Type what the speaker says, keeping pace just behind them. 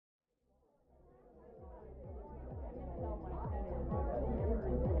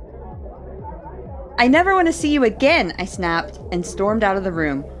I never want to see you again, I snapped and stormed out of the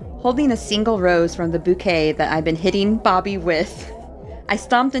room, holding a single rose from the bouquet that I'd been hitting Bobby with. I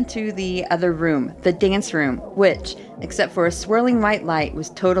stomped into the other room, the dance room, which, except for a swirling white light,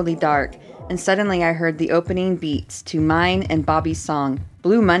 was totally dark, and suddenly I heard the opening beats to mine and Bobby's song,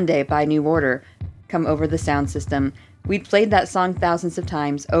 Blue Monday by New Order, come over the sound system. We'd played that song thousands of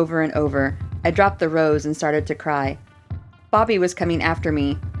times, over and over. I dropped the rose and started to cry. Bobby was coming after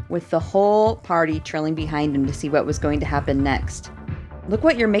me, with the whole party trailing behind him to see what was going to happen next. Look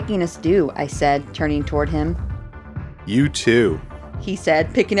what you're making us do, I said, turning toward him. You too, he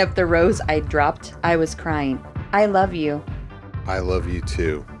said, picking up the rose I'd dropped. I was crying. I love you. I love you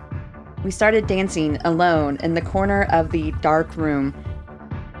too. We started dancing alone in the corner of the dark room.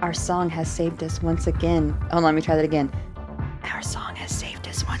 Our song has saved us once again. Hold on, let me try that again. Our song has saved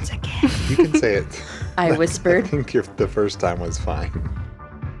us once again. You can say it. I whispered. I think the first time was fine.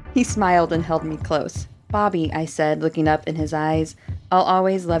 He smiled and held me close. Bobby, I said, looking up in his eyes, I'll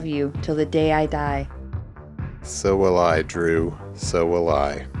always love you till the day I die. So will I, Drew. So will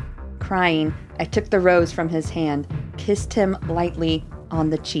I. Crying, I took the rose from his hand, kissed him lightly on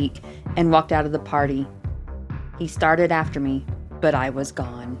the cheek, and walked out of the party. He started after me, but I was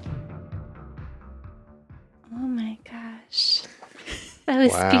gone. Oh my gosh. That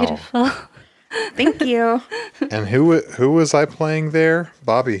was Wow. beautiful. Thank you. And who was I playing there?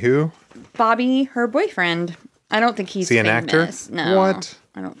 Bobby who? Bobby, her boyfriend. I don't think he's Is he an famous. actor? No. What?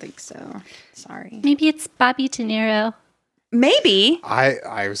 I don't think so. Sorry. Maybe it's Bobby De Niro. Maybe.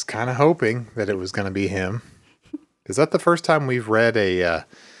 I was kind of hoping that it was going to be him. Is that the first time we've read a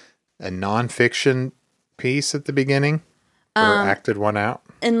nonfiction piece at the beginning? Or acted one out?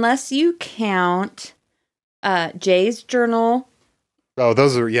 Unless you count Jay's journal Oh,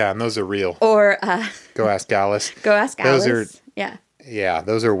 those are real. or Go Ask Alice. Go Ask Alice. Those are- Yeah,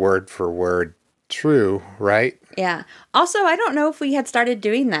 those are word for word true, right? Yeah. Also, I don't know if we had started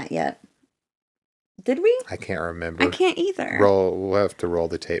doing that yet. Did we? I can't remember. I can't either. We'll have to roll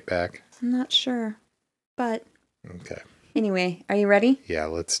the tape back. I'm not sure. But Okay. anyway, are you ready? Yeah,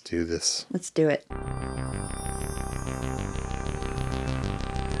 let's do this. Let's do it.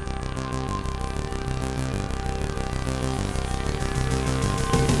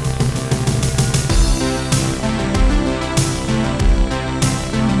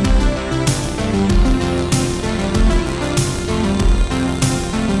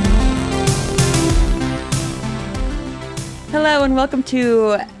 Hello and welcome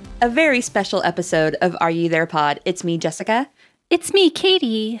to a very special episode of Are You There Pod. It's me, Jessica. It's me,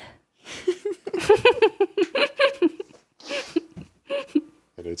 Katie.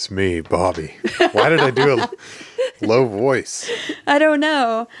 And it's me, Bobby. Why did I do a low voice? I don't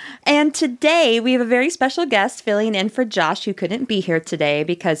know. And today we have a very special guest filling in for Josh, who couldn't be here today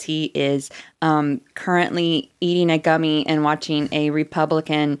because he is currently eating a gummy and watching a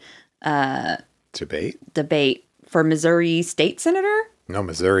Republican debate for Missouri State Senator. No,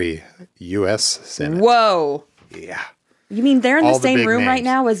 Missouri U.S. Senate. Whoa. Yeah. You mean they're in All the same big room right names.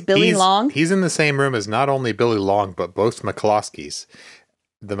 now as Billy Long? He's in the same room as not only Billy Long, but both McCloskeys.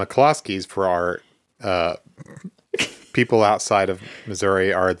 The McCloskeys, for our people outside of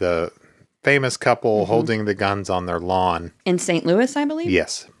Missouri, are the famous couple holding the guns on their lawn. In St. Louis, I believe?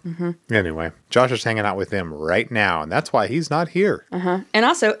 Yes. Anyway, Josh is hanging out with them right now, and that's why he's not here. And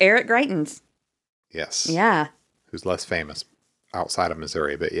also Eric Greitens. Yes. Yeah. Who's less famous outside of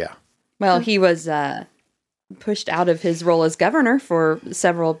Missouri, but yeah. Well, he was pushed out of his role as governor for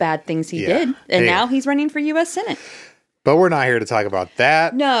several bad things he Yeah. did. And Yeah. now he's running for U.S. Senate. But we're not here to talk about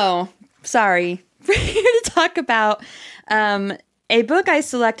that. No, sorry. We're here to talk about a book I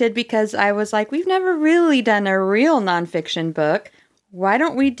selected because I was like, we've never really done a real nonfiction book. Why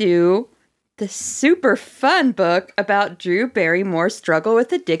don't we do the super fun book about Drew Barrymore's struggle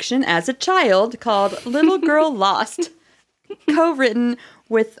with addiction as a child called Little Girl Lost, co-written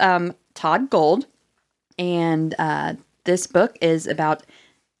with Todd Gold. And this book is about,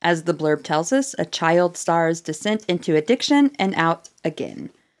 as the blurb tells us, a child star's descent into addiction and out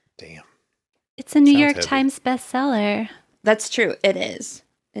again. Damn. It's a New Sounds York heavy. Times bestseller. That's true. It is.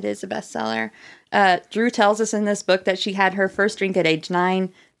 It is a bestseller. Drew tells us in this book that she had her first drink at age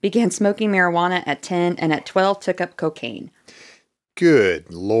 9, began smoking marijuana at 10, and at 12 took up cocaine.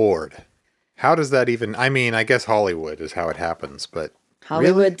 Good Lord. How does that even... I mean, I guess Hollywood is how it happens, but...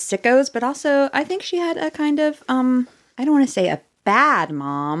 Hollywood sickos, but also I think she had a kind of, I don't want to say a bad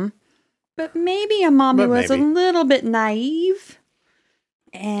mom, but maybe a mom who was a little bit naive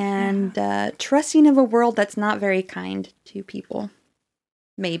and trusting of a world that's not very kind to people.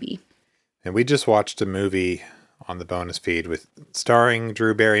 Maybe. And we just watched a movie on the bonus feed starring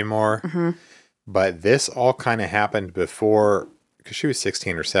Drew Barrymore. But this all kind of happened before, because she was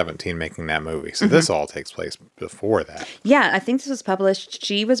 16 or 17 making that movie. So this all takes place before that. Yeah, I think this was published.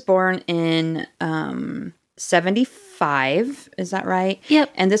 She was born in 75. Is that right?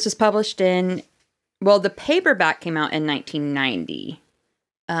 Yep. And this was published in, well, the paperback came out in 1990.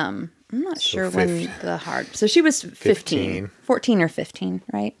 I'm not sure when the hard. So she was 15. 14 or 15,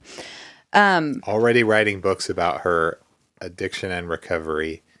 right? Already writing books about her addiction and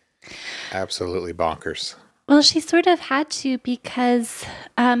recovery. Absolutely bonkers. Well, she sort of had to because,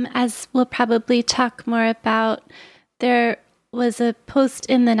 as we'll probably talk more about, there was a post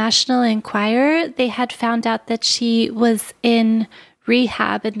in the National Enquirer. They had found out that she was in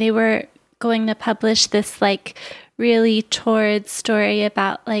rehab and they were going to publish this like really torrid story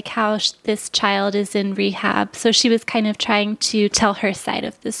about like how this child is in rehab. So she was kind of trying to tell her side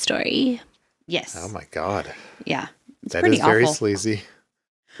of the story. Yes. Oh my God. Yeah. It's That pretty is very awful. sleazy.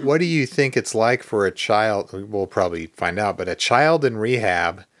 What do you think it's like for a child? We'll probably find out, but a child in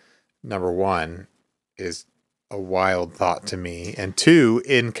rehab, number one, is a wild thought to me. And two,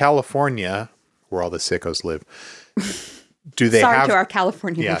 in California, where all the sickos live, do they Sorry have... to our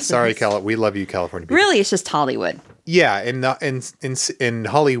California Yeah, listeners. sorry, we love you, California people. Really, it's just Hollywood. Yeah, in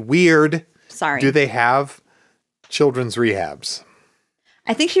Hollyweird, Sorry. do they have children's rehabs?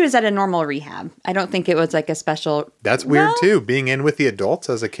 I think she was at a normal rehab. I don't think it was like a special. That's weird Well, too. Being in with the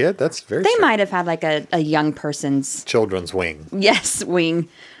adults as a kid, that's very They strange. might have had like a young person's, Children's wing. yes, wing,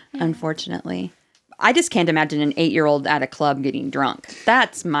 unfortunately. I just can't imagine an 8-year-old at a club getting drunk.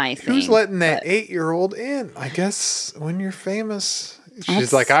 That's my thing. Who's letting that but- 8-year-old in? I guess when you're famous. She's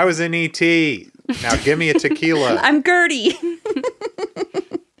That's- like, I was in E.T. Now give me a tequila. I'm Gertie.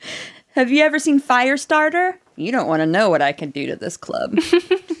 Have you ever seen Firestarter? You don't want to know what I can do to this club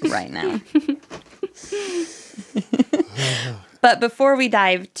right now. But before we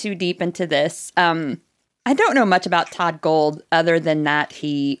dive too deep into this, I don't know much about Todd Gold other than that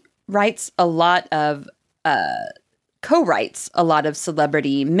he writes a lot of, co-writes a lot of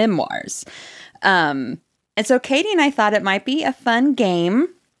celebrity memoirs. And so Katie and I thought it might be a fun game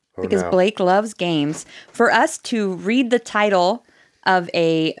because no. Blake loves games for us to read the title of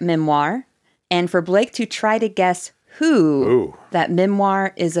a memoir and for Blake to try to guess who Ooh. that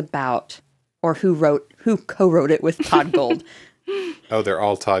memoir is about or who co-wrote it with Todd Gold. Oh, they're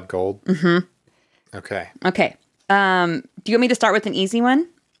all Todd Gold? Mm-hmm. Okay, Okay. Do you want me to start with an easy one?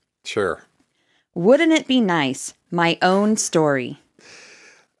 sure. Wouldn't it be nice? My own story.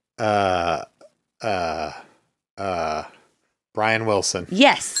 Brian Wilson.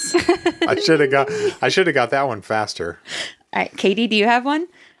 Yes. I should have got that one faster. All right, Katie, do you have one?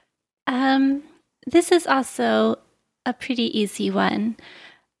 This is also a pretty easy one.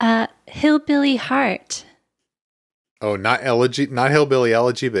 Hillbilly Heart. Oh, not Hillbilly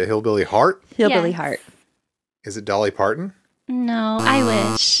Elegy, but Hillbilly Heart? Hillbilly Yes. Heart. Is it Dolly Parton? No, I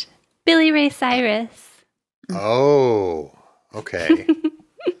wish. Billy Ray Cyrus. Oh, okay.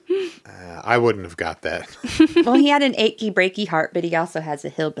 I wouldn't have got that. Well, he had an achy, breaky heart, but he also has a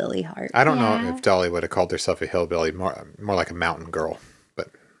hillbilly heart. I don't know Yeah. if Dolly would have called herself a hillbilly, more like a mountain girl. But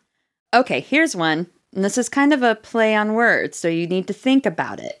Okay, here's one. And this is kind of a play on words, so you need to think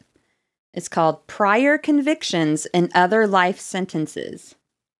about it. It's called Prior Convictions and Other Life Sentences.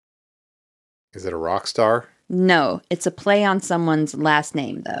 is it a rock star? No, it's a play on someone's last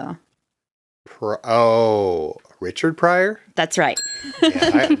name, though. Richard Pryor? That's right.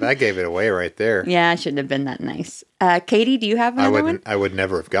 Yeah, that gave it away right there. Yeah, I shouldn't have been that nice. Katie, do you have another one? I would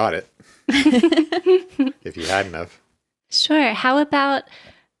never have got it if you hadn't have. Sure. How about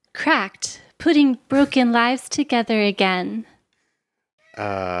Cracked? Putting broken lives together again.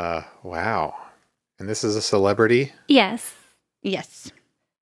 Wow. And this is a celebrity? Yes. Yes.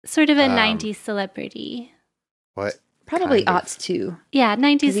 Sort of a Um, 90s celebrity. What? Probably kind of aughts too. Yeah,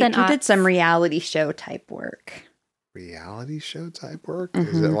 90s He and aughts. did some reality show type work. reality show type work?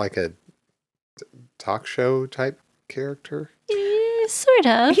 Is it like a talk show type character? Sort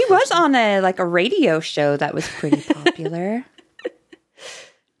of. He was on a radio show that was pretty popular.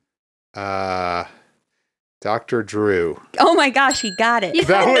 Dr. Drew. Oh my gosh, he got it. You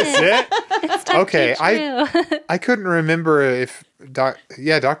That got was it. it? It's Dr. Okay, Drew. I couldn't remember if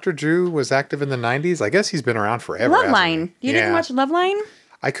Dr. Drew was active in the 90s. I guess he's been around forever. hasn't Loveline. he? You didn't Yeah. watch Loveline?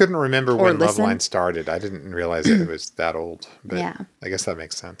 I couldn't remember Or when listen? Loveline started. I didn't realize it was that old. But Yeah. I guess that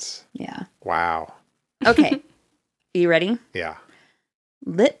makes sense. Yeah. Wow. Okay. You ready? Yeah.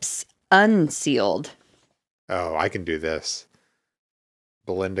 Lips unsealed. Oh, I can do this.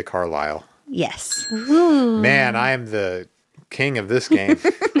 Belinda Carlisle. Yes. Ooh. Man, I am the king of this game.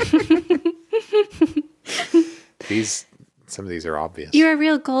 Some of these are obvious. You're a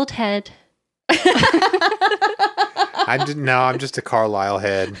real gold head. I'm just a Carlisle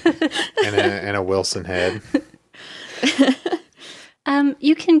head and a Wilson head.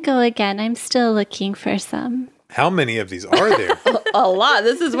 You can go again. I'm still looking for some. How many of these are there? A lot.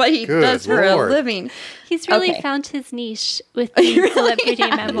 This is what he Good does for Lord. a living. He's really Okay. found his niche with the celebrity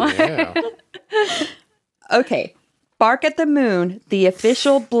memoir. Yeah. Okay. Bark at the Moon, the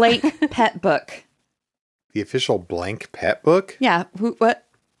official Blake pet book. The official blank pet book? Yeah. What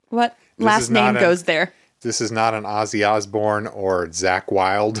last is name not a- goes there? This is not an Ozzy Osbourne or Zakk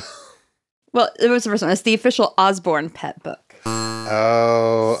Wylde. Well, it was the first one. It's the official Osborne pet book.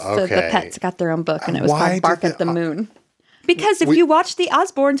 Oh, okay. So the pets got their own book, and it was Why called Bark did at the the- Moon. Because if you watch the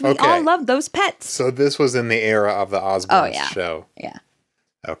Osbournes, we Okay. all love those pets. So this was in the era of the Osbourne Oh, yeah. show. Yeah.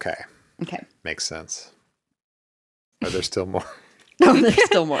 Okay. Okay. Makes sense. Are there still more? No, there's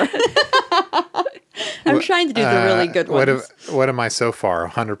still more. I'm trying to do the really good ones. What am I so far?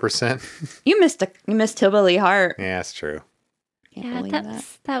 100%? You missed Hillbilly Heart. Yeah, that's true. Can't Yeah,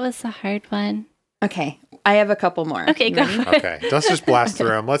 believe that was a hard one. Okay, I have a couple more. Okay, You go ready? for it. Okay. Let's just blast through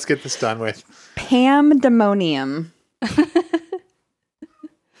them. Let's get this done with. Pandemonium.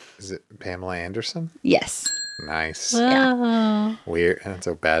 Is it Pamela Anderson? Yes. Nice. Whoa. Weird. That's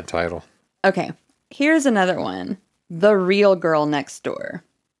a bad title. Okay, here's another one. The Real Girl Next Door.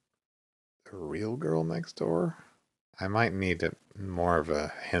 The Real Girl Next Door? I might need more of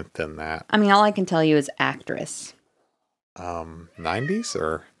a hint than that. I mean, all I can tell you is actress. 90s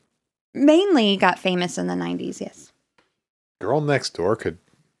or Mainly got famous in the 90s, yes. Girl Next Door could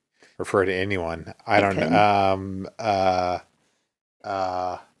refer to anyone. I It don't could. know.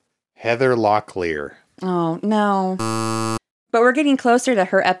 Heather Locklear. Oh, no. But we're getting closer to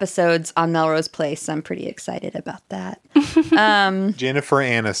her episodes on Melrose Place. So I'm pretty excited about that. Jennifer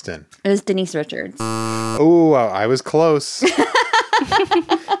Aniston. It was Denise Richards. Oh, I was close.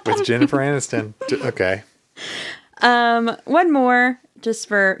 With Jennifer Aniston. Okay. One more, just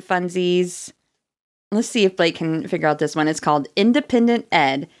for funsies. Let's see if Blake can figure out this one. It's called Independent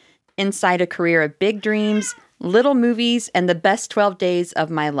Ed, Inside a Career of Big Dreams, Little Movies, and the Best 12 Days of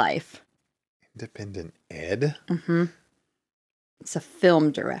My Life. Independent Ed? Mm-hmm. It's a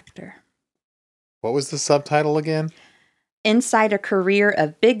film director. What was the subtitle again? Inside a Career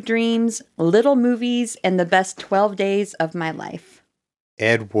of Big Dreams, Little Movies, and the Best 12 Days of My Life.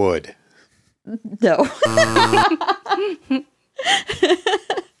 Ed Wood. No.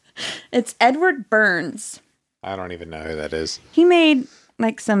 It's Edward Burns. I don't even know who that is. He made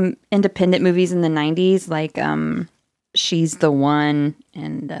like some independent movies in the 90s, like She's the One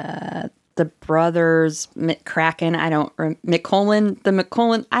and The Brothers McCracken.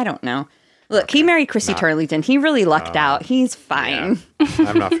 McCollin. I don't know. Look, he married Chrissy Turlington. He really lucked out. He's fine.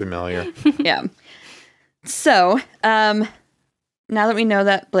 I'm not familiar. Yeah. So, now that we know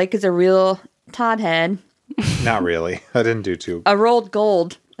that Blake is a real Todd head, Not really. I didn't do too. a rolled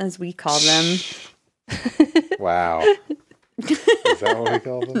gold, as we call them. Wow. Is that what we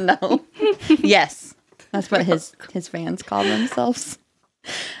call them? No. Yes. That's what his fans call themselves.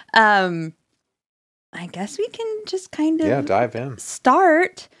 I guess we can just kind of Yeah, dive in.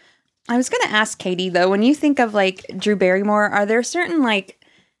 start. I was going to ask Katie, though, when you think of like Drew Barrymore, are there certain like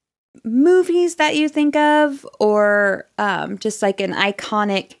movies that you think of or just like an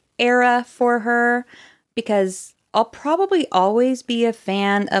iconic era for her? Because I'll probably always be a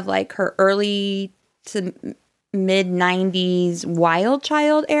fan of like her early to mid 90s Wild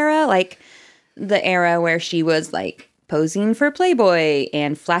Child era, like the era where she was like posing for Playboy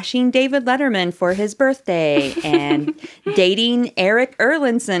and flashing David Letterman for his birthday and dating Eric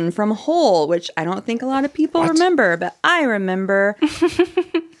Erlandson from Hole, which I don't think a lot of people remember, but I remember.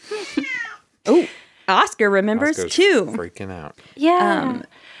 Oh, Oscar remembers Oscar's too. Freaking out. Yeah.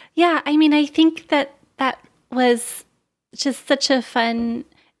 Yeah. I mean, I think that was just such a fun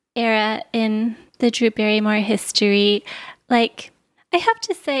era in the Drew Barrymore history. Like, I have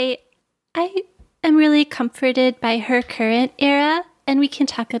to say, I am really comforted by her current era, and we can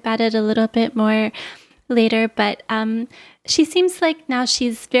talk about it a little bit more later, but she seems like now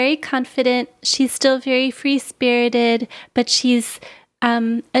she's very confident. She's still very free-spirited, but she's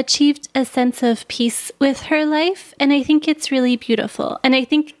achieved a sense of peace with her life, and I think it's really beautiful. And I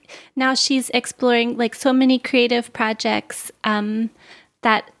think now she's exploring like so many creative projects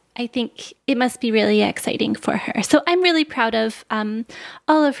that I think it must be really exciting for her. So I'm really proud of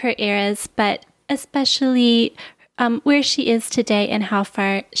all of her eras, but especially where she is today and how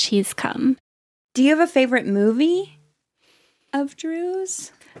far she's come. Do you have a favorite movie of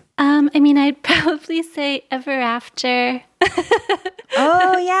Drew's? I mean, I'd probably say Ever After.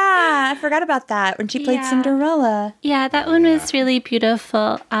 Oh, yeah. I forgot about that when she played Yeah. Cinderella. Yeah, that one was really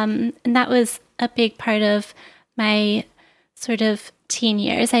beautiful. And that was a big part of my sort of teen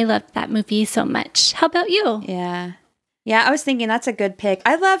years. I loved that movie so much. How about you? Yeah. Yeah, I was thinking that's a good pick.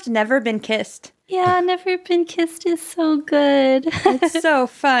 I loved Never Been Kissed. Yeah, Never Been Kissed is so good. It's so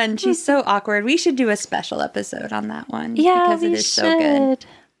fun. She's so awkward. We should do a special episode on that one. Yeah, because it is so good.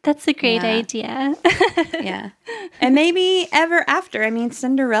 That's a great Yeah. idea. Yeah. And maybe Ever After. I mean,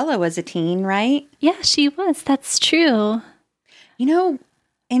 Cinderella was a teen, right? Yeah, she was. That's true. You know,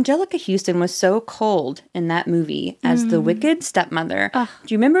 Angelica Houston was so cold in that movie as the wicked stepmother. Ugh.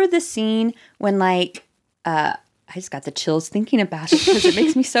 Do you remember the scene when, like, I just got the chills thinking about it because it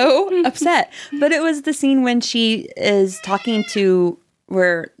makes me so upset. But it was the scene when she is talking to,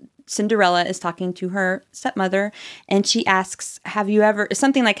 where Cinderella is talking to her stepmother, and she asks, have you ever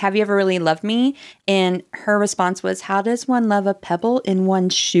really loved me? And her response was, how does one love a pebble in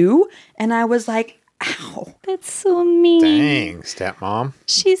one's shoe? And I was like, ow. That's so mean. Dang, stepmom.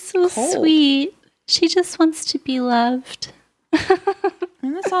 She's so Cold. sweet. She just wants to be loved.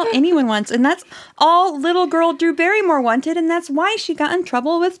 And that's all anyone wants. And that's all little girl Drew Barrymore wanted. And that's why she got in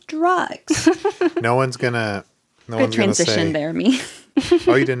trouble with drugs. No one's gonna Good transition say, there, me.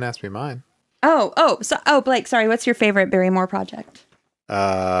 Oh, you didn't ask me mine. Blake, sorry. What's your favorite Barrymore project?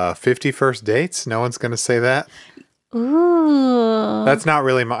 50 First Dates. No one's gonna say that. Ooh. That's not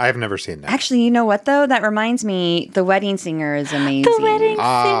really I've never seen that. Actually, you know what, though? That reminds me, The Wedding Singer is amazing. The Wedding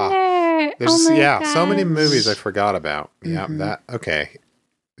Ah, Singer. There's Oh my so many gosh. movies I forgot about. Yeah, okay.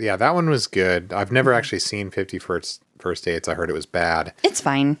 Yeah, that one was good. I've never actually seen 50 First Dates. I heard it was bad. It's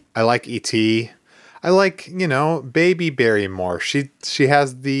fine. I like E.T. I like, Baby Barrymore. She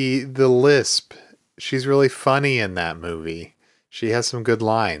has the lisp. She's really funny in that movie. She has some good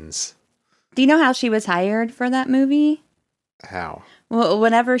lines. Do you know how she was hired for that movie? How? Well,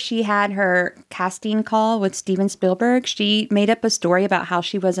 whenever she had her casting call with Steven Spielberg, she made up a story about how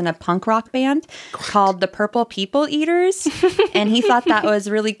she was in a punk rock band called the Purple People Eaters. And he thought that was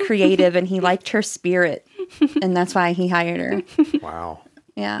really creative and he liked her spirit. And that's why he hired her. Wow.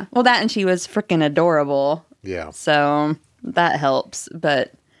 Yeah. Well, that and she was freaking adorable. Yeah. So that helps.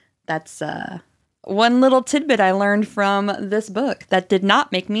 But that's one little tidbit I learned from this book that did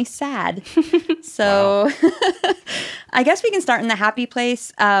not make me sad. So I guess we can start in the happy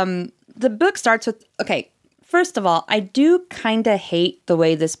place. The book starts with, okay, first of all, I do kind of hate the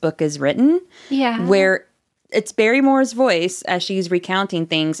way this book is written. Yeah. Where it's Barrymore's voice as she's recounting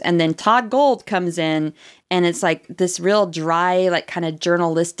things, and then Todd Gold comes in, and it's like this real dry, like kind of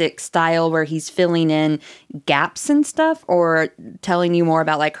journalistic style where he's filling in gaps and stuff, or telling you more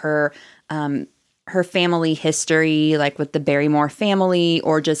about like her family history, like with the Barrymore family,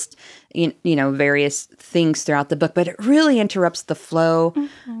 or just various things throughout the book. But it really interrupts the flow,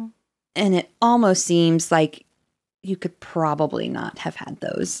 and it almost seems like you could probably not have had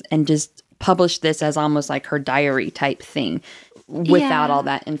those and just publish this as almost like her diary type thing without all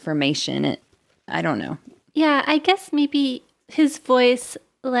that information. I don't know. Yeah, I guess maybe his voice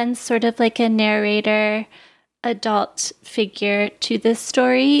lends sort of like a narrator, adult figure to this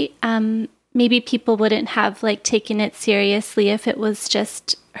story. Maybe people wouldn't have like taken it seriously if it was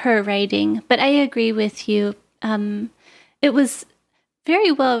just her writing. But I agree with you. It was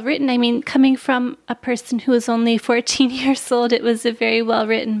very well written. I mean, coming from a person who was only 14 years old, it was a very well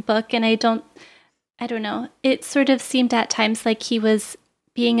written book. And I don't know. It sort of seemed at times like he was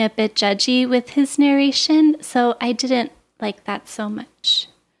being a bit judgy with his narration. So I didn't like that so much.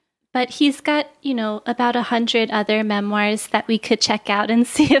 But he's got, about 100 other memoirs that we could check out and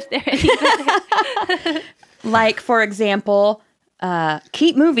see if they're any better. Like, for example,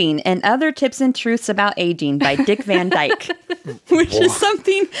 Keep Moving and Other Tips and Truths About Aging by Dick Van Dyke, which is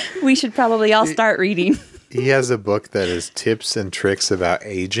something we should probably all start reading. He has a book that is tips and tricks about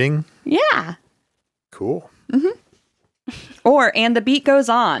aging. Yeah. Cool. Or And the Beat Goes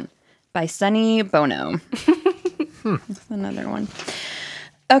On by Sonny Bono. That's another one.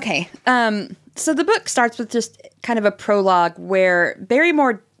 Okay. So the book starts with just kind of a prologue where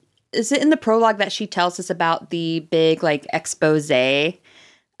Barrymore, is it in the prologue that she tells us about the big like expose that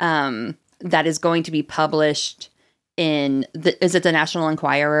is going to be published in is it the National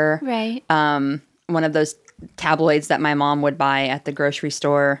Enquirer? Right. One of those tabloids that my mom would buy at the grocery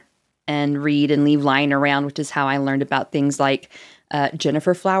store and read and leave lying around, which is how I learned about things like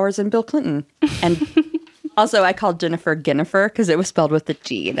Jennifer Flowers and Bill Clinton. And also I called Jennifer Jennifer because it was spelled with a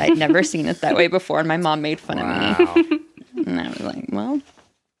G, and I'd never seen it that way before, and my mom made fun of me. And I was like, well,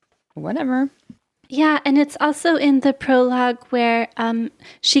 whatever. Yeah, and it's also in the prologue where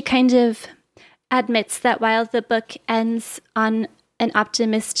she kind of admits that while the book ends on an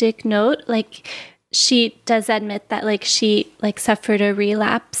optimistic note. Like, she does admit that, like, she, like, suffered a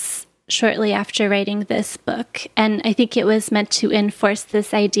relapse shortly after writing this book. And I think it was meant to enforce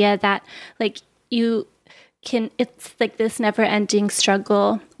this idea that, like, you can, it's like this never ending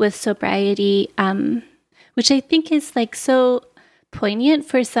struggle with sobriety, which I think is, like, so poignant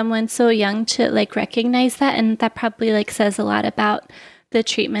for someone so young to, like, recognize that. And that probably, like, says a lot about the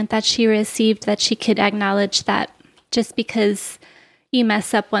treatment that she received, that she could acknowledge that just because you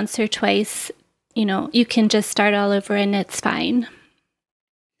mess up once or twice, you know, you can just start all over and it's fine.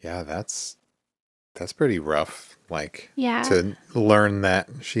 Yeah, that's pretty rough. Like, Yeah. to learn that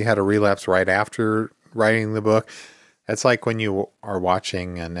she had a relapse right after writing the book. It's like when you are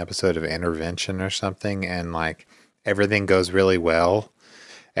watching an episode of Intervention or something and, like, everything goes really well.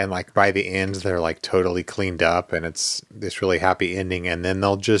 And, like, by the end, they're, like, totally cleaned up and it's this really happy ending. And then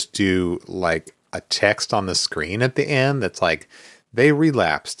they'll just do, like, a text on the screen at the end that's like, they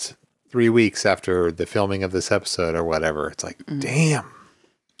relapsed 3 weeks after the filming of this episode or whatever. It's like, damn.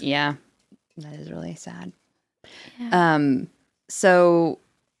 Yeah, that is really sad. Yeah. So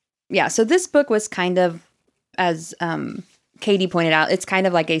this book was kind of, as Katie pointed out, it's kind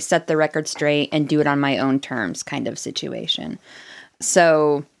of like a set the record straight and do it on my own terms kind of situation.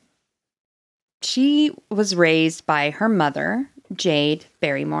 So she was raised by her mother, Jade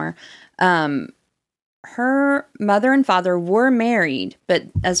Barrymore. Her mother and father were married, but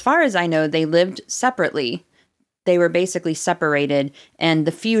as far as I know, they lived separately. They were basically separated, and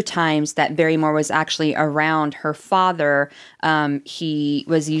the few times that Barrymore was actually around her father, he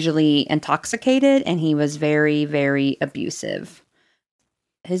was usually intoxicated, and he was very, very abusive.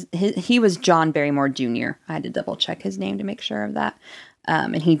 He was John Barrymore Jr. I had to double check his name to make sure of that.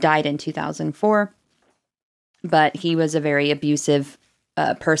 And he died in 2004. But he was a very abusive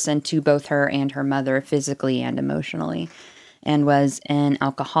person to both her and her mother, physically and emotionally, and was an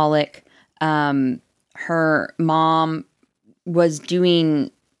alcoholic. Her mom was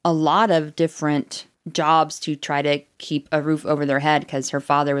doing a lot of different jobs to try to keep a roof over their head because her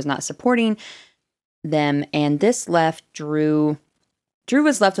father was not supporting them. And this left Drew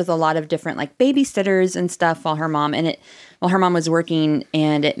was left with a lot of different, like, babysitters and stuff while her mom was working,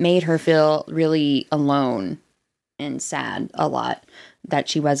 and it made her feel really alone and sad a lot that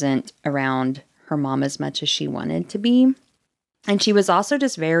she wasn't around her mom as much as she wanted to be. And she was also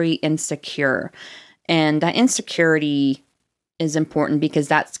just very insecure. And that insecurity is important because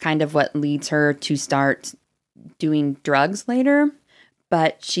that's kind of what leads her to start doing drugs later.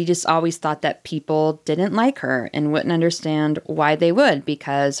 But she just always thought that people didn't like her and wouldn't understand why they would,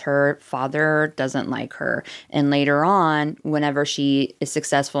 because her father doesn't like her. And later on, whenever she is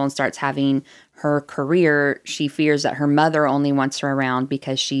successful and starts having her career, she fears that her mother only wants her around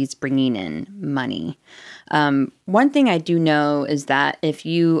because she's bringing in money. One thing I do know is that if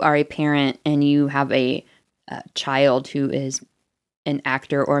you are a parent and you have a child who is an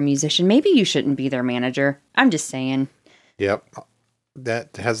actor or a musician, maybe you shouldn't be their manager. I'm just saying. Yep.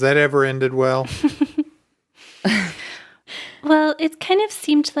 Has that ever ended well? Well, it kind of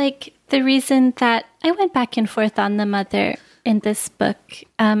seemed like the reason that I went back and forth on the mother in this book.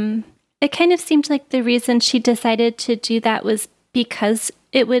 It kind of seemed like the reason she decided to do that was because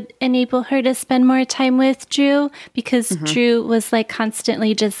it would enable her to spend more time with Drew, because Drew was, like,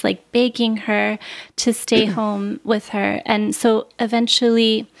 constantly just, like, begging her to stay home with her. And so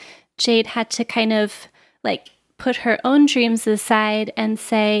eventually Jade had to kind of, like, put her own dreams aside and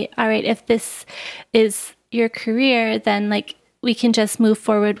say, all right, if this is your career, then, like, we can just move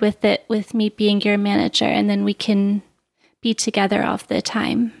forward with it with me being your manager, and then we can be together all the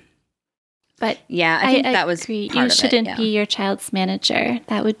time. But yeah, I think that was agree. Part You of shouldn't it, yeah. be your child's manager.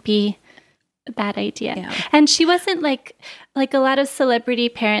 That would be a bad idea. Yeah. And she wasn't like a lot of celebrity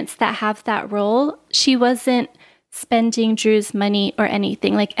parents that have that role. She wasn't spending Drew's money or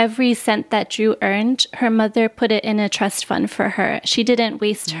anything. Like, every cent that Drew earned, her mother put it in a trust fund for her. She didn't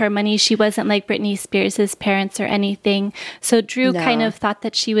waste her money. She wasn't like Britney Spears' parents or anything. So Drew kind of thought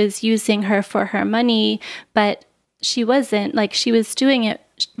that she was using her for her money, but she wasn't. Like, she was doing it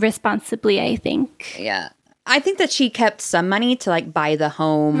responsibly, I think. Yeah. I think that she kept some money to, like, buy the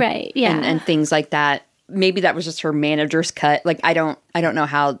home. Right, yeah. And things like that. Maybe that was just her manager's cut. Like, I don't know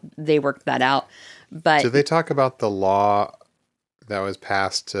how they worked that out. But Do they talk about the law that was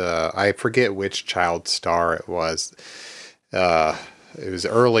passed? I forget which child star it was. It was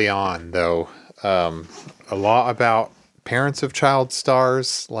early on, though. A law about parents of child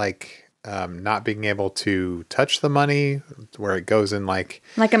stars, like, not being able to touch the money, where it goes in, like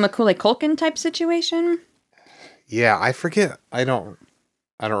a Macaulay Culkin type situation? Yeah, I forget. I don't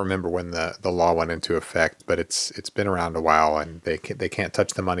I don't remember when the law went into effect, but it's been around a while, and they can't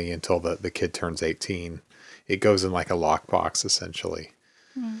touch the money until the kid turns 18. It goes in like a lockbox, essentially.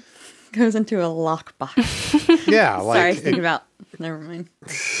 Goes into a lockbox. Yeah, Sorry, like I was thinking about. Never mind.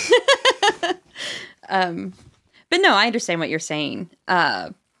 But no, I understand what you're saying.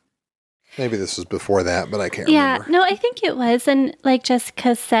 maybe this was before that, but I can't Yeah, remember. no, I think it was. And like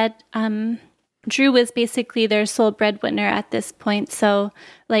Jessica said, Drew was basically their sole breadwinner at this point. So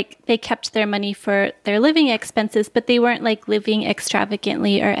like they kept their money for their living expenses, but they weren't like living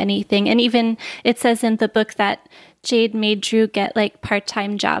extravagantly or anything. And even it says in the book that Jade made Drew get like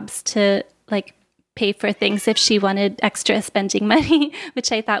part-time jobs to like pay for things if she wanted extra spending money,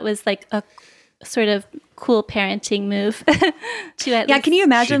 which I thought was like a sort of cool parenting move. To at least, Can you She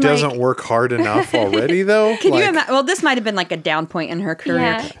imagine? doesn't work hard enough already, though. Can you imagine? Well, this might have been like a down point in her career.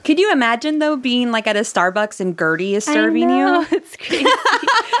 Yeah. Could you imagine though being like at a Starbucks and Gertie is serving I know, you? it's crazy.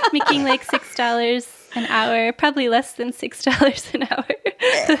 Making like $6 an hour, probably less than $6 an hour.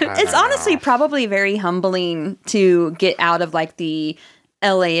 It's honestly probably very humbling to get out of like the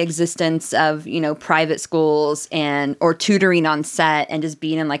LA existence of, you know, private schools and or tutoring on set and just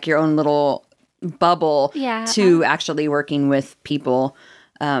being in like your own little bubble Yeah. to actually working with people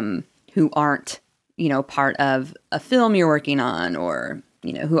who aren't, you know, part of a film you're working on or,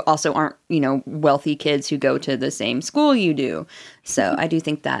 you know, who also aren't, you know, wealthy kids who go to the same school you do. So I do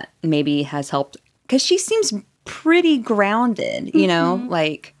think that maybe has helped because she seems pretty grounded, you know,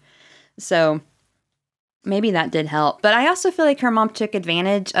 like, so maybe that did help. But I also feel like her mom took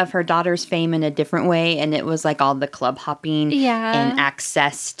advantage of her daughter's fame in a different way. And it was like all the club hopping Yeah. and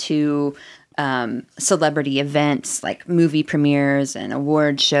access to celebrity events like movie premieres and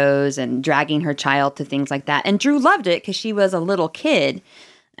award shows and dragging her child to things like that. And Drew loved it because she was a little kid.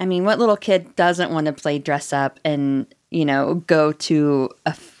 I mean, what little kid doesn't want to play dress up and, you know, go to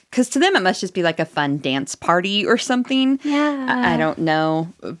a because to them it must just be like a fun dance party or something. Yeah. I don't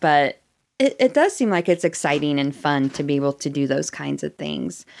know, but it does seem like it's exciting and fun to be able to do those kinds of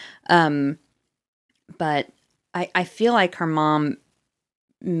things. But I feel like her mom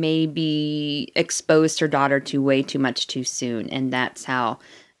maybe exposed her daughter to way too much too soon, and that's how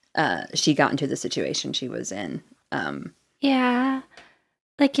she got into the situation she was in. Yeah.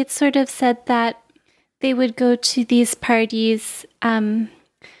 Like it sort of said that they would go to these parties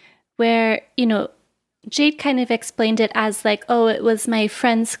where, you know, Jade kind of explained it as like, oh, it was my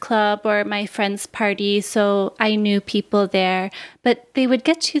friend's club or my friend's party, so I knew people there. But they would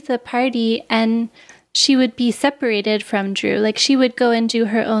get to the party and she would be separated from Drew. Like she would go and do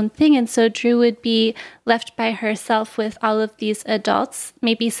her own thing. And so Drew would be left by herself with all of these adults.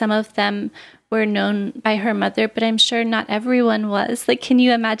 Maybe some of them were known by her mother, but I'm sure not everyone was. Like, can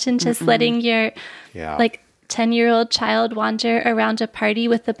you imagine just letting your like 10-year-old child wander around a party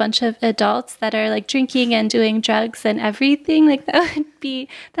with a bunch of adults that are like drinking and doing drugs and everything? Like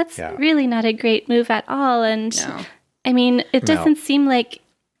that's really not a great move at all. And No. I mean, it doesn't seem like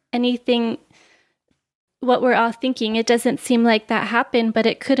anything what we're all thinking. It doesn't seem like that happened, but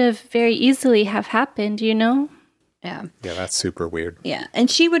it could have very easily have happened, you know? Yeah. Yeah, that's super weird. Yeah. And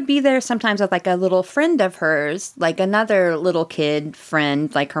she would be there sometimes with like a little friend of hers, like another little kid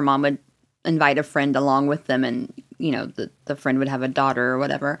friend, like her mom would invite a friend along with them and, you know, the friend would have a daughter or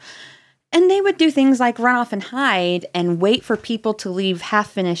whatever. And they would do things like run off and hide and wait for people to leave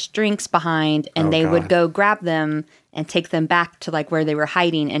half-finished drinks behind, and they would go grab them and take them back to like where they were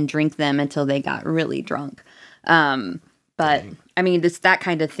hiding and drink them until they got really drunk. But I mean, it's that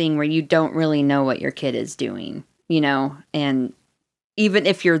kind of thing where you don't really know what your kid is doing, you know, and even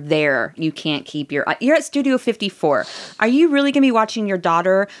if you're there, you can't keep you're at Studio 54. Are you really going to be watching your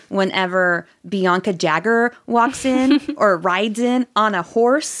daughter whenever Bianca Jagger walks in or rides in on a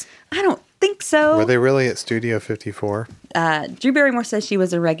horse? I don't think so. Were they really at Studio 54? Drew Barrymore says she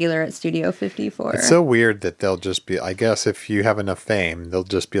was a regular at Studio 54. It's so weird that they'll just be, I guess if you have enough fame, they'll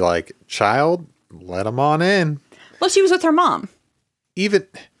just be like, child, let them on in. Well, she was with her mom. Even,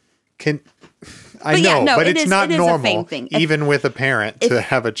 but it it's is- not it is a fame normal, thing. even with a parent, to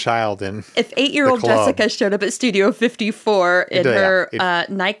have a child in. If 8-year-old the club. Jessica showed up at Studio 54 in Yeah, her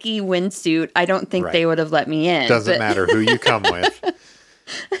Nike windsuit, I don't think they would have let me in. Doesn't but- matter who you come with.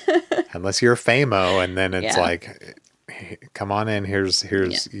 Unless you're a famo, and then it's like, hey, come on in, here's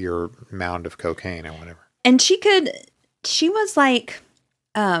your mound of cocaine or whatever. And she was like,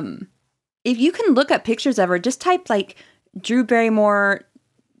 if you can look up pictures of her, just type like Drew Barrymore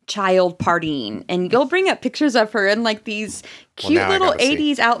child partying, and you'll bring up pictures of her in like these cute now I little gotta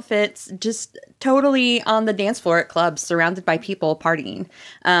see. 80s outfits, just totally on the dance floor at clubs, surrounded by people partying.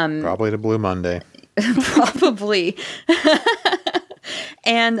 Probably the Blue Monday. Probably.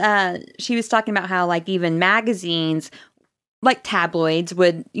 And she was talking about how, like, even magazines, like tabloids,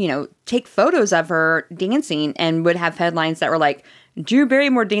 would, take photos of her dancing and would have headlines that were like, Drew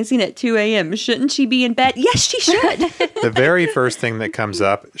Barrymore dancing at 2 a.m. Shouldn't she be in bed? Yes, she should. The very first thing that comes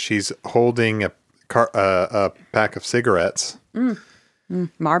up, she's holding a pack of cigarettes.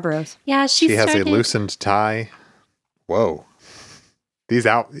 Marlboros. Yeah, She has a loosened tie. Whoa.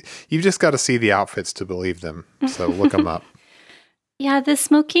 You've just got to see the outfits to believe them. So look them up. Yeah, the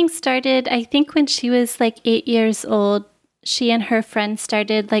smoking started, I think, when she was like 8 years old. She and her friends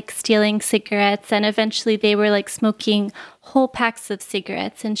started like stealing cigarettes, and eventually they were like smoking whole packs of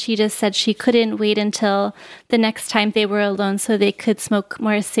cigarettes. And she just said she couldn't wait until the next time they were alone so they could smoke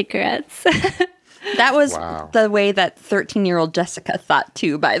more cigarettes. That was the way that 13-year-old Jessica thought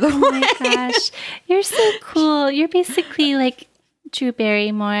too, by the way. Oh my gosh. You're so cool. You're basically like Drew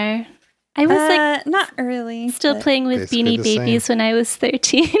Barrymore. I was like not really. Still playing with Beanie Babies when I was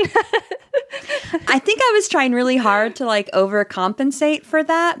 13. I think I was trying really hard to like overcompensate for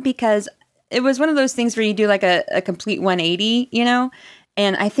that, because it was one of those things where you do like a complete 180,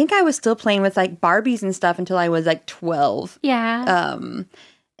 And I think I was still playing with like Barbies and stuff until I was like 12. Yeah.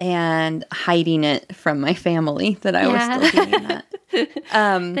 And hiding it from my family that I was still doing that.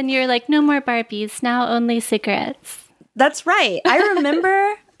 Then you're like, no more Barbies, now only cigarettes. That's right. I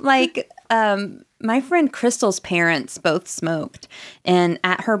remember like my friend Crystal's parents both smoked, and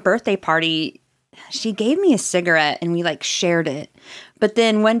at her birthday party, she gave me a cigarette and we like shared it. But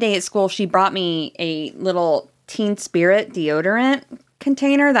then one day at school, she brought me a little Teen Spirit deodorant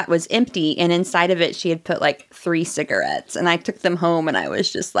container that was empty, and inside of it, she had put like 3 cigarettes, and I took them home, and I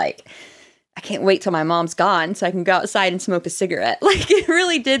was just like, I can't wait till my mom's gone so I can go outside and smoke a cigarette. Like, it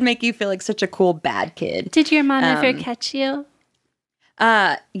really did make you feel like such a cool bad kid. Did your mom ever catch you?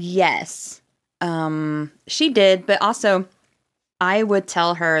 Yes. She did, but also I would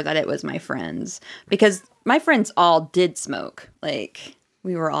tell her that it was my friends, because my friends all did smoke. Like,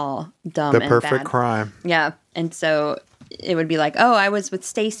 we were all dumb and bad. The perfect crime. Yeah. And so it would be like, oh, I was with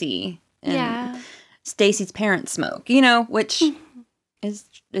Stacy. And Stacy's parents smoke, which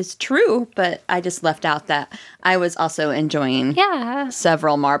is true, but I just left out that I was also enjoying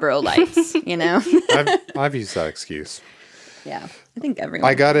several Marlboro Lights, I've used that excuse. Yeah. I think everyone.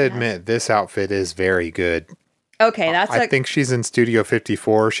 I gotta admit, this outfit is very good. Okay, I think she's in Studio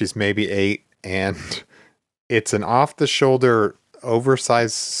 54. She's maybe 8, and it's an off-the-shoulder,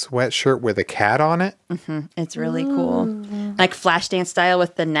 oversized sweatshirt with a cat on it. Mm-hmm. It's really cool, like Flashdance style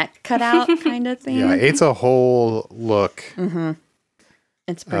with the neck cut out kind of thing. Yeah, it's a whole look. Mm-hmm.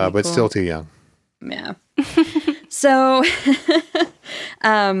 It's pretty cool. But still too young. Yeah. So,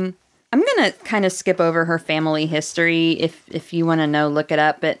 I'm going to kind of skip over her family history. If you want to know, look it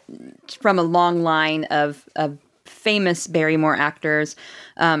up. But from a long line of famous Barrymore actors,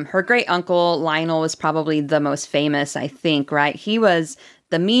 her great uncle Lionel was probably the most famous, I think, right? He was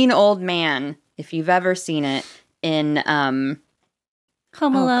the mean old man, if you've ever seen it, in Home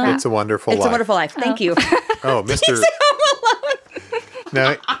Alone. It's a Wonderful Life. It's a Wonderful Life. Thank you. Oh, Mr. Home Alone.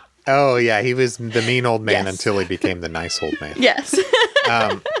 No. Oh, yeah. He was the mean old man until he became the nice old man. Yes.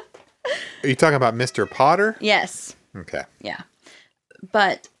 Are you talking about Mr. Potter? Yes. Okay. Yeah.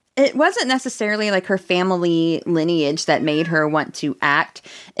 But it wasn't necessarily like her family lineage that made her want to act.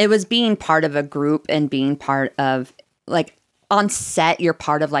 It was being part of a group and being part of, like, on set, you're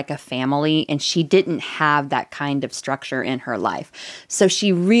part of like a family, and she didn't have that kind of structure in her life. So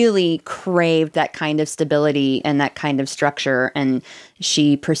she really craved that kind of stability and that kind of structure, and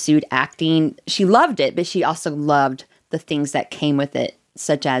she pursued acting. She loved it, but she also loved the things that came with it,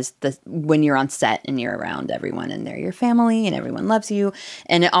 such as when you're on set and you're around everyone and they're your family and everyone loves you.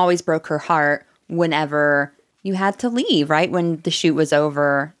 And it always broke her heart whenever you had to leave, right? When the shoot was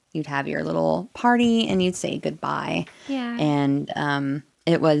over, you'd have your little party and you'd say goodbye. Yeah. And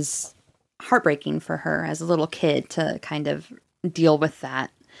it was heartbreaking for her as a little kid to kind of deal with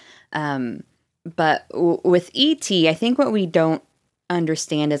that. But with E.T., I think what we don't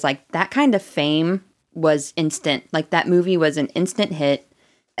understand is like that kind of fame was instant. Like that movie was an instant hit.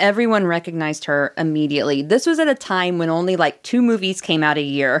 Everyone recognized her immediately. This was at a time when only like 2 movies came out a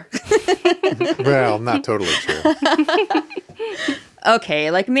year. Well, not totally true. Okay,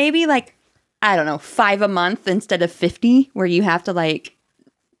 like maybe like, I don't know, 5 a month instead of 50, where you have to like,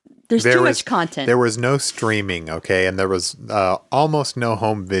 there's too much content. There was no streaming, okay? And there was almost no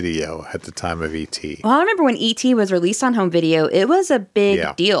home video at the time of E.T. Well, I remember when E.T. was released on home video, it was a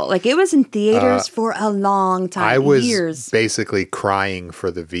big deal. Like, it was in theaters for a long time, I was years. basically crying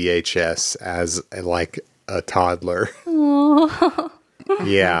for the VHS as, like, a toddler. Oh.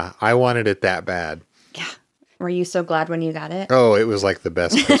 Yeah, I wanted it that bad. Yeah. Were you so glad when you got it? Oh, it was like the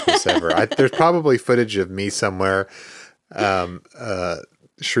best Christmas ever. There's probably footage of me somewhere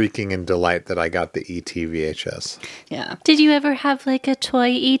shrieking in delight that I got the ET VHS. Yeah. Did you ever have like a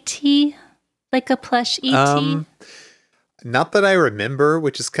toy ET? Like a plush ET? Not that I remember,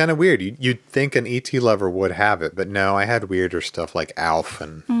 which is kind of weird. You'd think an ET lover would have it, but no, I had weirder stuff like Alf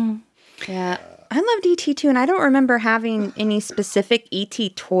and... Yeah. I loved ET too, and I don't remember having any specific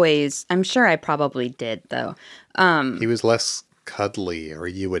ET toys. I'm sure I probably did, though. He was less cuddly, or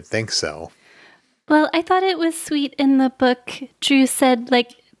you would think so. Well, I thought it was sweet in the book. Drew said,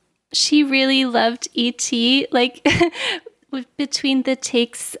 like, she really loved E.T. Like, between the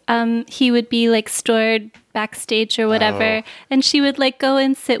takes, he would be, like, stored backstage or whatever. And she would, like, go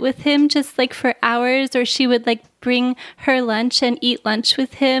and sit with him just, like, for hours. Or she would, like, bring her lunch and eat lunch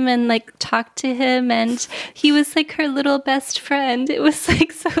with him and, like, talk to him. And he was, like, her little best friend. It was,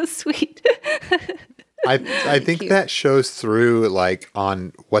 like, so sweet. I think that shows through, like,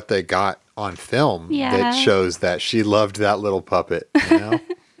 on what they got on film. Yeah. That shows that she loved that little puppet, you know?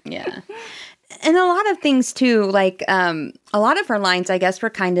 Yeah. And a lot of things too, like a lot of her lines, I guess, were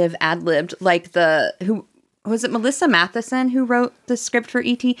kind of ad-libbed. Like who was it, Melissa Matheson who wrote the script for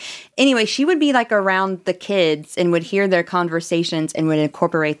E.T.? Anyway, she would be like around the kids and would hear their conversations and would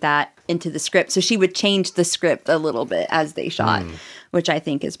incorporate that into the script. So she would change the script a little bit as they shot, which I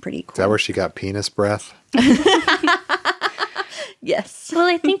think is pretty cool. Is that where she got penis breath? Yes. Well,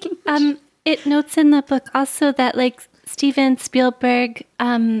 I think it notes in the book also that, like, Steven Spielberg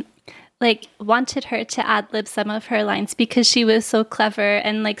like wanted her to ad-lib some of her lines because she was so clever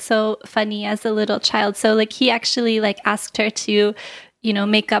and, like, so funny as a little child. So, like, he actually, like, asked her to, you know,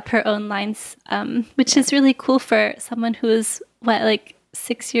 make up her own lines, which is really cool for someone who is, what, like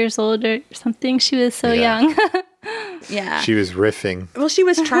 6 years old or something. She was so young. Yeah. She was riffing. Well, she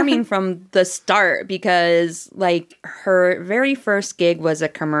was charming from the start because, like, her very first gig was a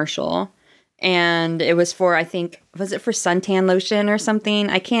commercial. And it was for, I think, was it for suntan lotion or something?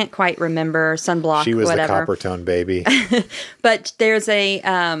 I can't quite remember. Sunblock, She was whatever. the Coppertone baby. But there's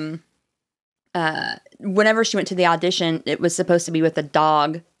a, whenever she went to the audition, it was supposed to be with a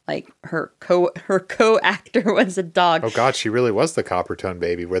dog. Like, her co-actor was a dog. Oh God, she really was the Coppertone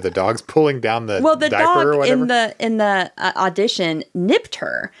baby, where the dog's pulling down the Well, the diaper dog or whatever. in the audition nipped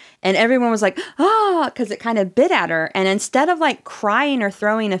her, and everyone was like, because it kind of bit at her. And instead of, like, crying or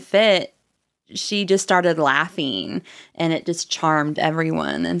throwing a fit, she just started laughing, and it just charmed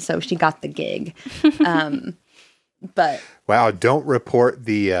everyone. And so she got the gig. But Wow, don't report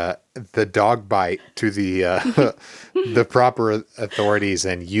the dog bite to the the proper authorities,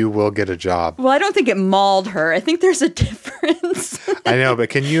 and you will get a job. well, I don't think it mauled her. I think there's a difference. I know, but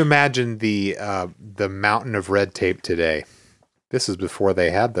can you imagine the mountain of red tape today? This is before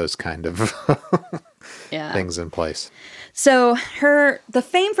they had those kind of Yeah. things in place. So the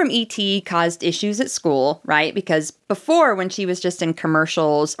fame from E.T. caused issues at school, right? Because before, when she was just in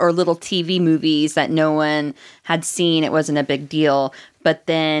commercials or little TV movies that no one had seen, it wasn't a big deal. But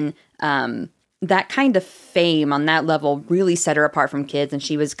then that kind of fame on that level really set her apart from kids, and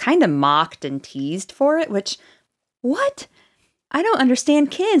she was kind of mocked and teased for it, which, what? I don't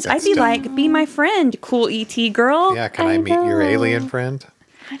understand kids. I'd be like, be my friend, cool E.T. girl. Yeah, can I meet your alien friend?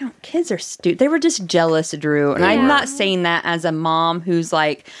 I don't, kids are stupid. They were just jealous, Drew. And I'm not saying that as a mom who's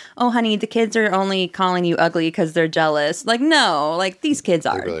like, oh, honey, the kids are only calling you ugly because they're jealous. Like, no, like, these kids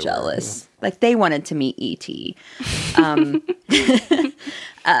are really jealous. Like, they wanted to meet E.T.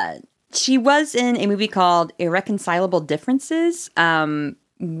 She was in a movie called Irreconcilable Differences,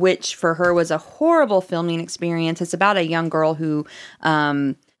 which for her was a horrible filming experience. It's about a young girl who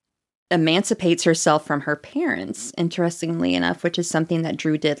emancipates herself from her parents, interestingly enough, which is something that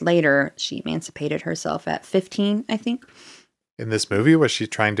Drew did later. She emancipated herself at 15, I think. In this movie, was she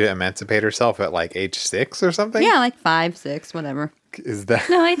trying to emancipate herself at like age 6 or something? Yeah, like 5, 6, whatever. Is that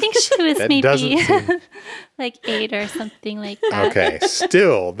No, I think she was That maybe doesn't seem- like 8 or something like that. okay?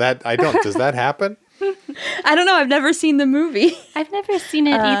 Still, does that happen? I don't know. I've never seen the movie. I've never seen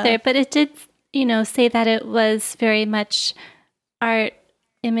it either, but it did, you know, say that it was very much art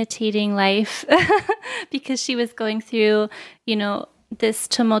imitating life because she was going through, you know, this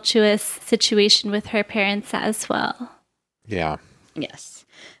tumultuous situation with her parents as well. Yeah. Yes.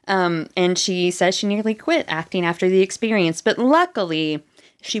 And she says she nearly quit acting after the experience, but luckily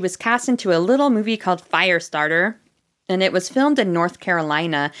she was cast into a little movie called Firestarter, and it was filmed in North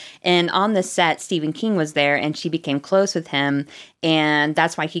Carolina. And on the set, Stephen King was there, and she became close with him. And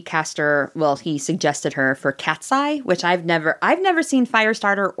that's why he cast her. Well, he suggested her for Cat's Eye, which I've never seen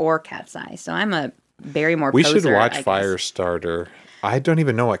Firestarter or Cat's Eye. So I'm a Barrymore We poser, should watch I guess. Firestarter. I don't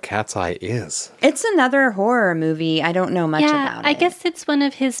even know what Cat's Eye is. It's another horror movie. I don't know much about it. I guess it's one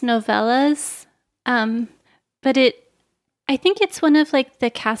of his novellas. But I think it's one of like the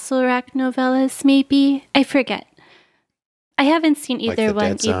Castle Rock novellas, maybe. I forget. I haven't seen either The one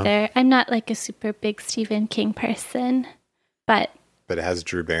Dead Zone? either. I'm not like a super big Stephen King person, but But it has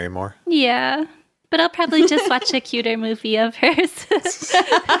Drew Barrymore. yeah. But I'll probably just watch a cuter movie of hers.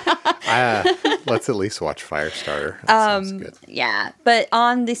 Let's at least watch Firestarter. That sounds good. Yeah, but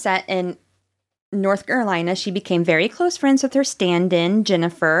on the set in North Carolina, she became very close friends with her stand-in,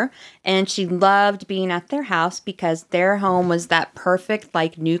 Jennifer, and she loved being at their house because their home was that perfect,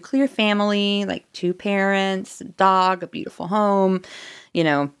 like, nuclear family, like 2 parents, a dog, a beautiful home,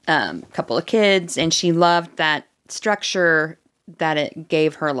 couple of kids, and she loved that structure that it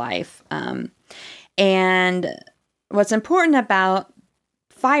gave her life. And what's important about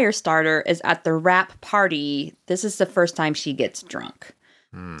Firestarter is at the wrap party, this is the first time she gets drunk.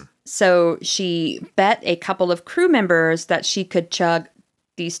 So she bet a couple of crew members that she could chug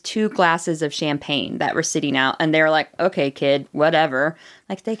these 2 glasses of champagne that were sitting out. And they were like, okay, kid, whatever.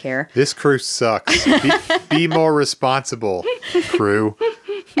 Like, they care. This crew sucks. Be more responsible, crew.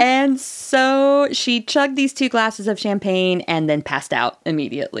 And so she chugged these 2 glasses of champagne and then passed out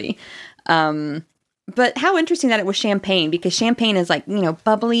immediately. But how interesting that it was champagne, because champagne is like,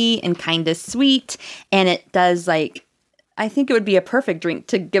 bubbly and kind of sweet. And it does like, I think it would be a perfect drink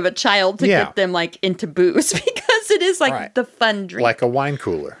to give a child to get them like into booze because it is like the fun drink. Like a wine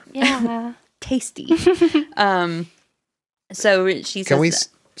cooler. Yeah. Tasty. So she says,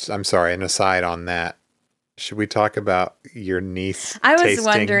 I'm sorry, an aside on that. Should we talk about your niece I was tasting?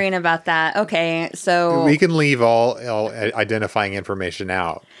 wondering about that. Okay, so We can leave all identifying information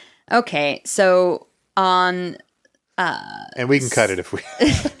out. Okay, so on And we can cut it if we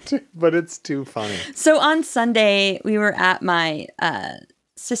but it's too funny. So on Sunday, we were at my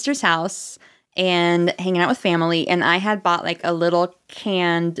sister's house and hanging out with family, and I had bought like a little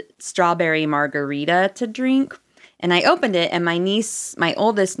canned strawberry margarita to drink. And I opened it, and my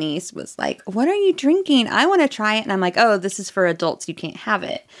oldest niece, was like, "What are you drinking? I want to try it." And I'm like, "Oh, this is for adults. You can't have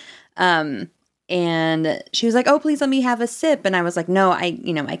it." And she was like, "Oh, please let me have a sip." And I was like, "No,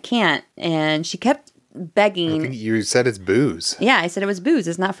 I can't." And she kept begging. You said it's booze. Yeah, I said it was booze.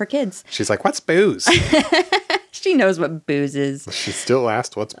 It's not for kids. She's like, "What's booze?" She knows what booze is. She still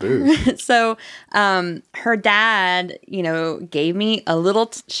asked, "What's booze?" So, her dad, gave me a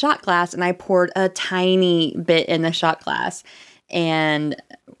little shot glass, and I poured a tiny bit in the shot glass, and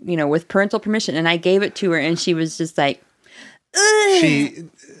with parental permission, and I gave it to her, and she was just like, She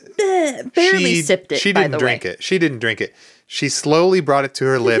barely sipped it. She didn't drink it. She didn't drink it. She slowly brought it to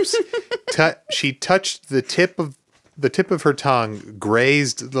her lips. She touched the tip of her tongue,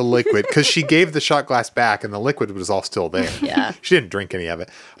 grazed the liquid, because she gave the shot glass back and the liquid was all still there. Yeah. She didn't drink any of it.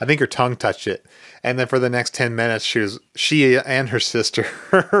 I think her tongue touched it. And then for the next 10 minutes, she and her sister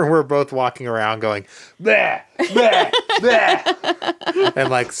were both walking around going, bleh, bleh, bleh, and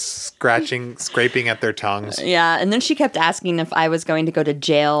like scraping at their tongues. Yeah, and then she kept asking if I was going to go to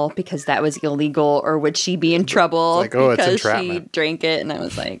jail because that was illegal, or would she be in trouble it's because entrapment. she drank it. And I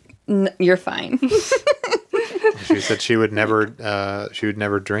was like, "You're fine." She said she would never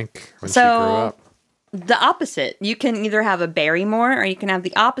drink when she grew up. The opposite. You can either have a Barrymore or you can have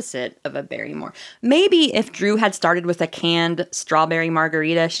the opposite of a Barrymore. Maybe if Drew had started with a canned strawberry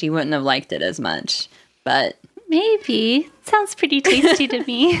margarita, she wouldn't have liked it as much. But maybe. Sounds pretty tasty to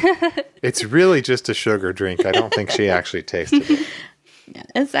me. It's really just a sugar drink. I don't think she actually tasted it. yeah,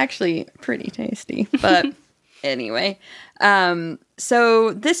 it's actually pretty tasty. But anyway,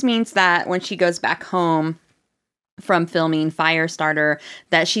 so this means that when she goes back home from filming Firestarter,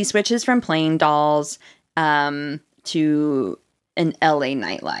 that she switches from playing dolls to an LA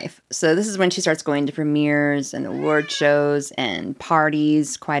nightlife. So this is when she starts going to premieres and award shows and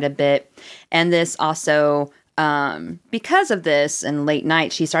parties quite a bit. And this also, because of this and late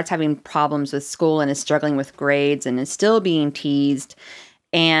night, she starts having problems with school and is struggling with grades and is still being teased.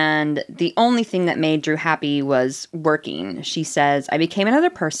 And the only thing that made Drew happy was working. She says, "I became another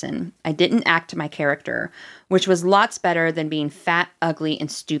person. I didn't act my character, which was lots better than being fat, ugly,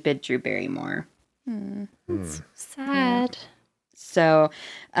 and stupid Drew Barrymore." That's sad. So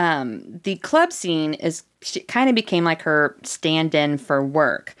the club scene she kind of became like her stand-in for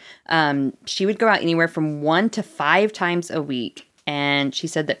work. She would go out anywhere from 1 to 5 times a week. And she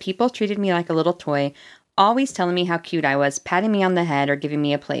said that people treated me like a little toy, always telling me how cute I was, patting me on the head, or giving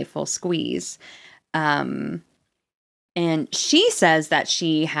me a playful squeeze. And she says that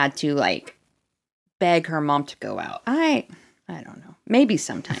she had to like beg her mom to go out. I don't know. Maybe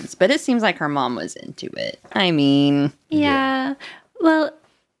sometimes, but it seems like her mom was into it. I mean, Yeah. Well,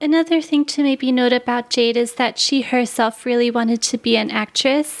 another thing to maybe note about Jade is that she herself really wanted to be an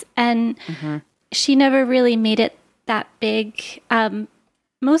actress, and she never really made it that big,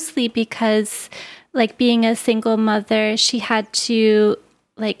 mostly because, like, being a single mother, she had to,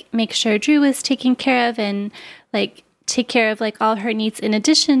 like, make sure Drew was taken care of and, like, take care of, like, all her needs in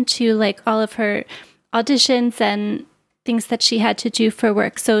addition to, like, all of her auditions and things that she had to do for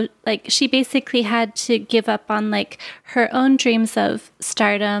work. So, like, she basically had to give up on, like, her own dreams of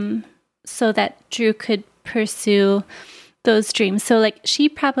stardom so that Drew could pursue those dreams. So, like, she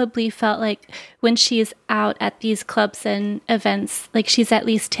probably felt like when she's out at these clubs and events, like, she's at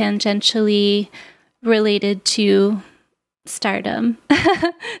least tangentially related to stardom.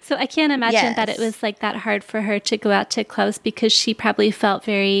 So I can't imagine that it was, like, that hard for her to go out to clubs, because she probably felt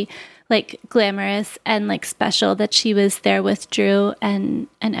very, like, glamorous and, like, special that she was there with Drew and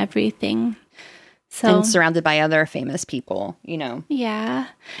everything. So, and surrounded by other famous people, you know. Yeah.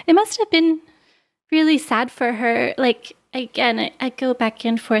 It must have been really sad for her. Like, again, I go back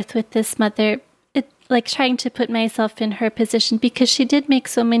and forth with this mother, like, trying to put myself in her position, because she did make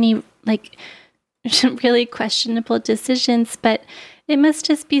so many, like, really questionable decisions, but it must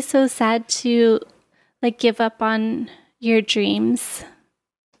just be so sad to, like, give up on your dreams.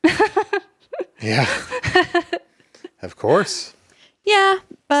 Yeah. Of course. Yeah,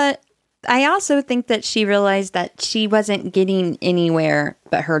 but I also think that she realized that she wasn't getting anywhere,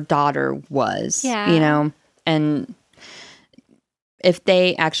 but her daughter was, Yeah. you know, and if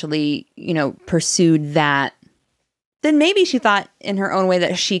they actually, you know, pursued that, then maybe she thought in her own way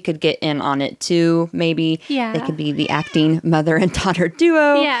that she could get in on it too. Maybe Yeah. they could be the acting mother and daughter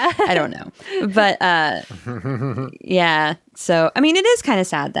duo. Yeah. I don't know. But yeah. So, I mean, it is kind of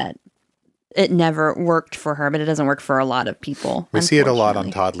sad that it never worked for her, but it doesn't work for a lot of people. We see it a lot on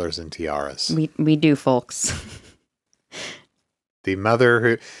unfortunately. Toddlers and Tiaras. We do, folks. The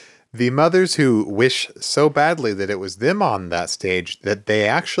mothers who wish so badly that it was them on that stage that they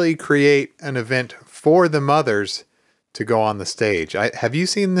actually create an event for the mothers to go on the stage. Have you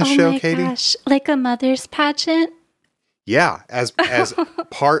seen this show, my Katie? gosh. Like a mother's pageant? Yeah, as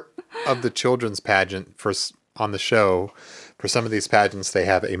part of the children's pageant on the show, for some of these pageants, they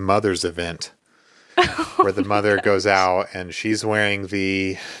have a mother's event where the mother goes out and she's wearing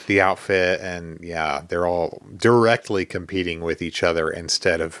the outfit, and yeah, they're all directly competing with each other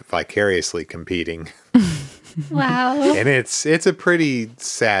instead of vicariously competing. Wow. And it's a pretty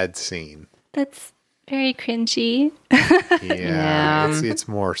sad scene. That's very cringy. Yeah. It's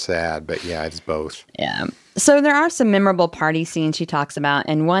more sad, but yeah, it's both. Yeah. So there are some memorable party scenes she talks about,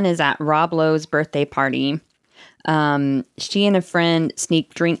 and one is at Rob Lowe's birthday party. She and a friend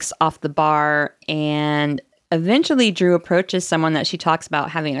sneak drinks off the bar, and eventually Drew approaches someone that she talks about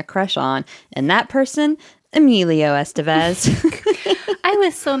having a crush on, and that person, Emilio Estevez. I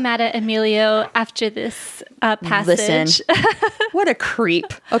was so mad at Emilio after this passage. Listen, what a creep.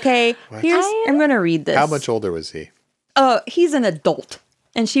 Okay, I'm going to read this. How much older was he? Oh, he's an adult,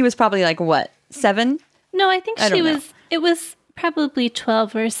 and she was probably like, what, 7? No, I think it was probably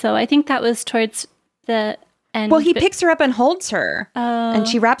 12 or so. I think that was towards the end. Well, he picks her up and holds her, and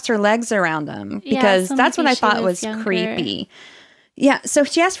she wraps her legs around him, because so that's what maybe I she thought was was younger. creepy. Yeah, so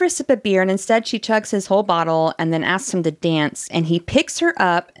she asks for a sip of beer, and instead she chugs his whole bottle and then asks him to dance, and he picks her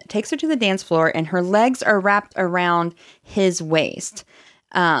up, takes her to the dance floor, and her legs are wrapped around his waist.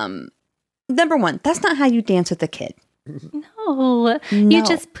 Number one, that's not how you dance with a kid. No. You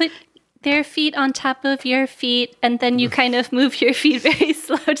just put their feet on top of your feet, and then you kind of move your feet very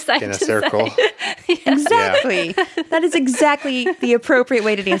slow side In a to circle. side. Exactly. That is exactly the appropriate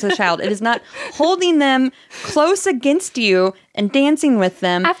way to dance with a child. It is not holding them close against you and dancing with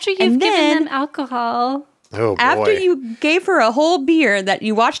them. After you've given them alcohol. Oh, boy. After you gave her a whole beer that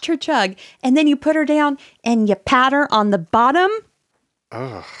you watched her chug, and then you put her down and you pat her on the bottom.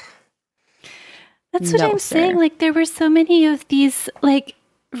 Ugh. That's what No, I'm sir. saying. Like, there were so many of these, like,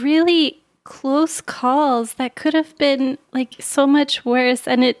 really close calls that could have been, like, so much worse.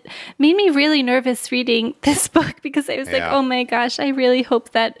 And it made me really nervous reading this book, because I was like, Yeah. oh my gosh, I really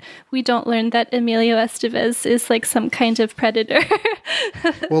hope that we don't learn that Emilio Estevez is, like, some kind of predator.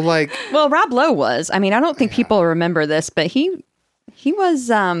 Well, like, Well, Rob Lowe was. I mean, I don't think people remember this, but he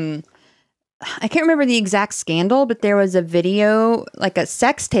was I can't remember the exact scandal, but there was a video, like a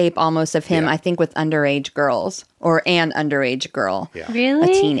sex tape almost of him, Yeah. I think with underage girls, or an underage girl. yeah.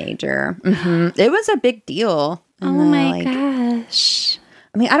 Really? A teenager. It was a big deal. Oh And, my gosh.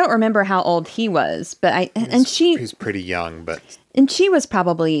 I mean, I don't remember how old he was, but He's pretty young, but she was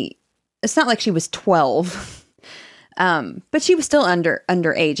probably, it's not like she was 12. But she was still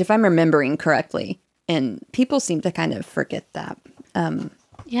underage, if I'm remembering correctly. And people seem to kind of forget that.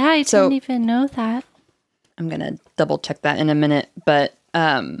 Yeah, I So- didn't even know that. I'm going to double check that in a minute. But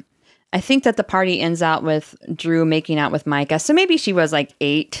I think that the party ends out with Drew making out with Micah. So maybe she was like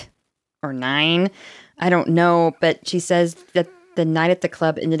 8 or 9. I don't know. But she says that the night at the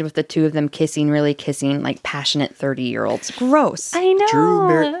club ended with the two of them really kissing like passionate 30-year-olds. Gross. I know.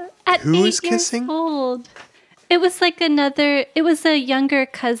 Drew At who 8 is kissing? Years old. It was like it was a younger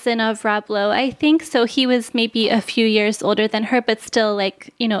cousin of Rob Lowe, I think. So he was maybe a few years older than her, but still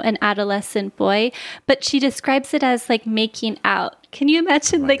like, an adolescent boy. But she describes it as like making out. Can you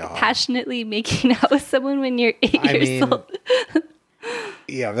imagine like God. passionately making out with someone when you're 8 years old?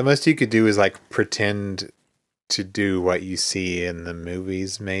 Yeah, the most you could do is like pretend to do what you see in the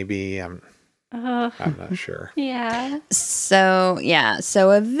movies, maybe. I'm not sure. Yeah. So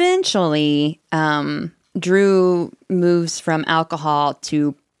eventually, Drew moves from alcohol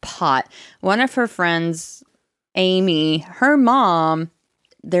to pot. One of her friends, Amy, her mom,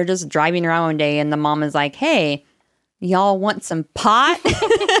 they're just driving around one day and the mom is like, hey, y'all want some pot?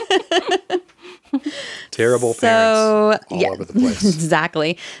 Terrible parents all yeah, over the place.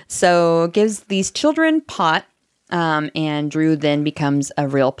 exactly. So gives these children pot, and Drew then becomes a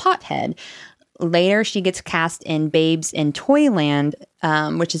real pothead. Later, she gets cast in Babes in Toyland,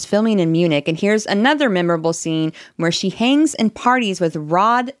 which is filming in Munich. And here's another memorable scene where she hangs and parties with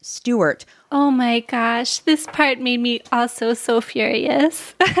Rod Stewart. Oh my gosh. This part made me also so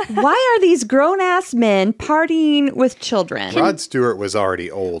furious. Why are these grown-ass men partying with children? Rod Stewart was already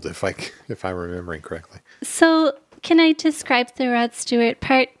old, if I'm remembering correctly. So can I describe the Rod Stewart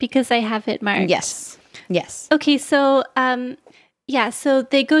part? Because I have it marked. Yes. Okay, so so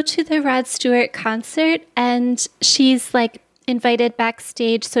they go to the Rod Stewart concert and she's like invited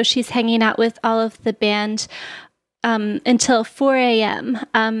backstage. So she's hanging out with all of the band until 4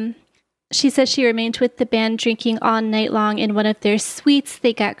 a.m. She says she remained with the band drinking all night long in one of their suites.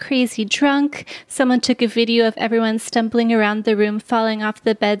 They got crazy drunk. Someone took a video of everyone stumbling around the room, falling off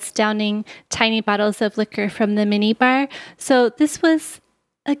the beds, downing tiny bottles of liquor from the minibar. So this was...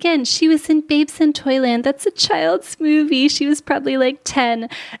 Again, she was in Babes in Toyland. That's a child's movie. She was probably like 10.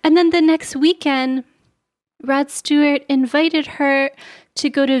 And then the next weekend, Rod Stewart invited her to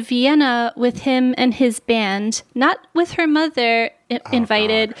go to Vienna with him and his band. Not with her mother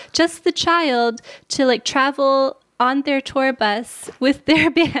invited, just the child to like travel on their tour bus with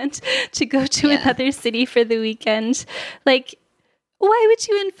their band to go to another city for the weekend. Like, why would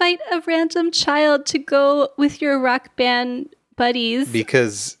you invite a random child to go with your rock band buddies?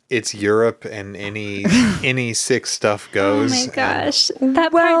 Because it's Europe and any sick stuff Oh goes. my gosh.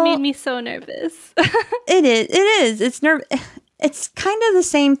 That part made me so nervous. It is. It's kind of the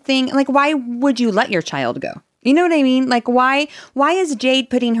same thing. Like, why would you let your child go? You know what I mean? Like, why is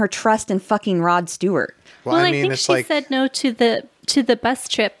Jade putting her trust in fucking Rod Stewart? Well, I mean, think it's she like said no to the bus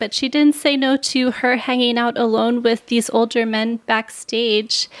trip, but she didn't say no to her hanging out alone with these older men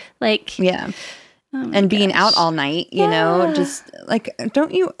backstage. Like, Yeah. And being out all night, you know, just like,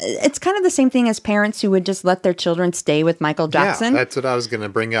 don't you? It's kind of the same thing as parents who would just let their children stay with Michael Jackson. Yeah, that's what I was going to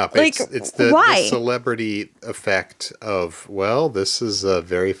bring up. Like, it's the why? celebrity effect of, well, this is a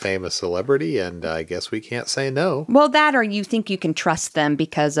very famous celebrity, and I guess we can't say no. Well, that or you think you can trust them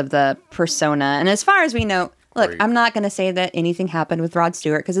because of the persona. And as far as we know, look, I'm not going to say that anything happened with Rod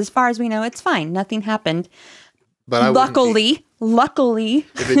Stewart because as far as we know, it's fine. Nothing happened. But Luckily.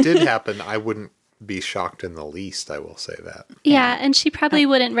 If it did happen, I wouldn't be shocked in the least, I will say that. yeah, and she probably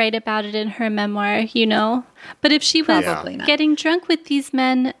wouldn't write about it in her memoir, you know? But if she was Probably not. getting drunk with these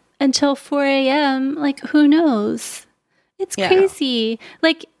men until 4 a.m., like, who knows? It's Yeah. crazy.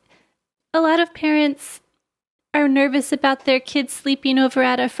 Like, a lot of parents are nervous about their kids sleeping over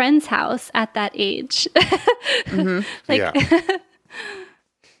at a friend's house at that age. Like, Yeah.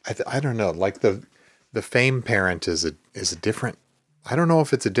 I don't know. Like the fame parent is a different. I don't know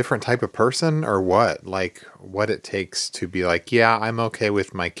if it's a different type of person or what. Like what it takes to be like, yeah, I'm okay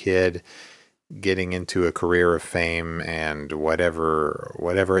with my kid getting into a career of fame and whatever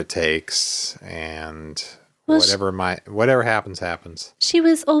it takes, and whatever happens. she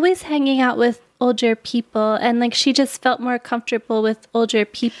was always hanging out with older people, and like she just felt more comfortable with older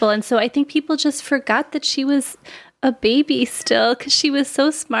people. And so I think people just forgot that she was a baby still, because she was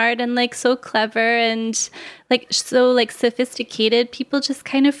so smart and like so clever and like so like sophisticated. People just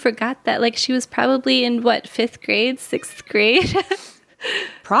kind of forgot that. Like she was probably in what, 5th grade, 6th grade?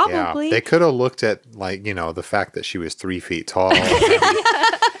 Probably. Yeah, they could have looked at like, the fact that she was 3 feet tall.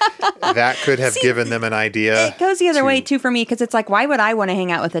 That could have given them an idea. It goes the other way too for me because it's like, why would I want to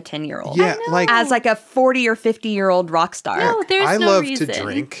hang out with a 10-year-old? Yeah, like As like a 40 or 50-year-old rock star. No, there's I no love reason. to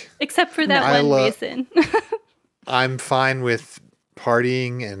drink. Except for that I one love- reason. I'm fine with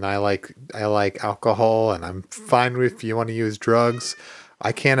partying and I like alcohol and I'm fine with if you want to use drugs.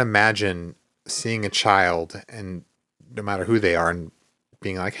 I can't imagine seeing a child, and no matter who they are, and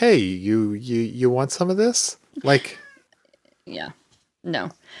being like, "Hey, you want some of this?" Like, Yeah.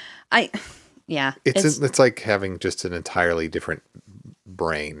 No. Yeah. It's like having just an entirely different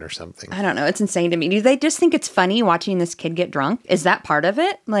brain or something. I don't know. It's insane to me. Do they just think it's funny watching this kid get drunk? Is that part of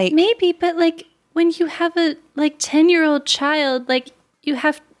it? Like, Maybe, but like when you have a 10-year-old child, like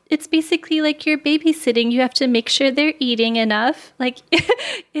it's basically like you're babysitting. You have to make sure they're eating enough. Like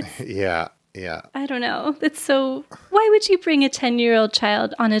it's Yeah. I don't know. Why would you bring a 10-year-old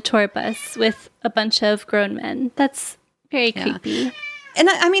child on a tour bus with a bunch of grown men? That's very creepy. And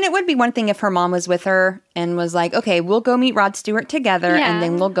I mean, it would be one thing if her mom was with her and was like, okay, we'll go meet Rod Stewart together and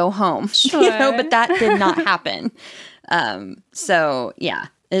then we'll go home. Sure. But that did not happen. So yeah,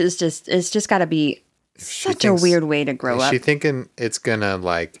 it's just got to be such a weird way to grow Is up. she thinking it's gonna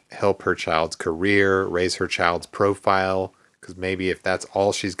like help her child's career, raise her child's profile? Because maybe if that's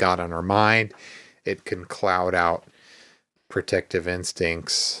all she's got on her mind, it can cloud out protective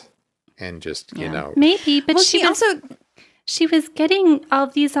instincts and just, Maybe, but Well, she was getting all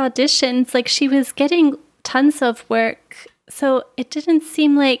these auditions, like she was getting tons of work. So it didn't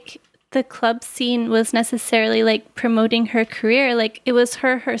seem like the club scene was necessarily like promoting her career. Like it was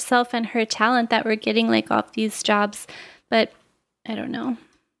herself and her talent that were getting like all these jobs. But I don't know.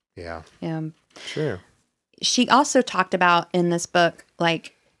 Yeah. Yeah. Sure. She also talked about in this book,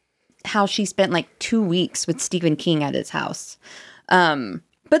 like how she spent like 2 weeks with Stephen King at his house.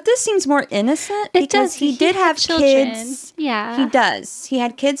 But this seems more innocent because he did have children. kids. Yeah. He does. He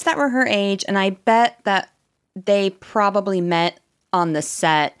had kids that were her age, and I bet that they probably met on the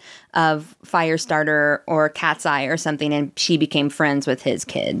set of Firestarter or Cat's Eye or something, and she became friends with his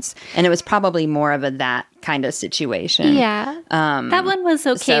kids. And it was probably more of that kind of situation. Yeah. That one was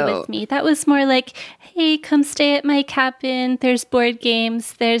okay with me. That was more like, hey, come stay at my cabin. There's board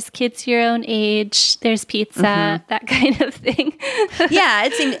games. There's kids your own age. There's pizza. That kind of thing. Yeah,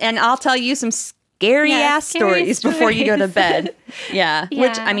 it seemed, and I'll tell you some scary ass stories before you go to bed. Yeah,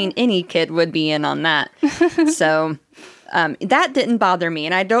 which, I mean, any kid would be in on that. So that didn't bother me.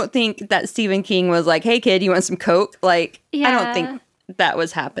 And I don't think that Stephen King was like, hey, kid, you want some Coke? Like, I don't think that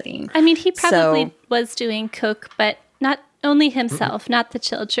was happening. I mean, he probably was doing coke, but not only himself, not the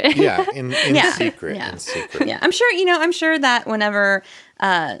children. Yeah, in secret. Yeah. In secret. Yeah, I'm sure that whenever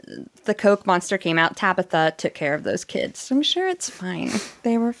the Coke monster came out, Tabitha took care of those kids. So I'm sure it's fine.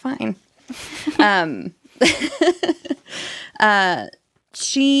 They were fine.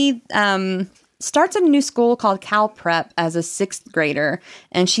 She starts at a new school called Cal Prep as a 6th grader,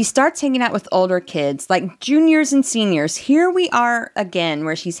 and she starts hanging out with older kids, like juniors and seniors. Here we are again,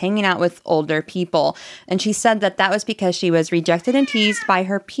 where she's hanging out with older people. And she said that was because she was rejected and teased by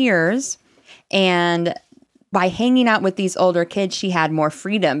her peers, and by hanging out with these older kids, she had more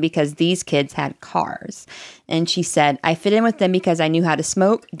freedom because these kids had cars. And she said, I fit in with them because I knew how to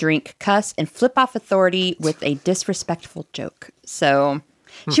smoke, drink, cuss, and flip off authority with a disrespectful joke. So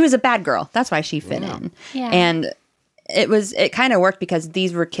she was a bad girl. That's why she fit in. Yeah. And it kind of worked because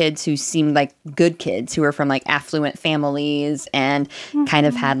these were kids who seemed like good kids who were from like affluent families and kind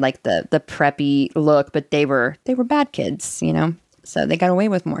of had like the preppy look, but they were bad kids, so they got away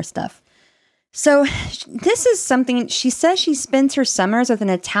with more stuff. So this is something she says she spends her summers with an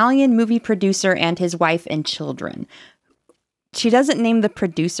Italian movie producer and his wife and children. She doesn't name the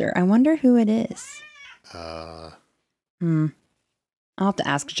producer. I wonder who it is. I'll have to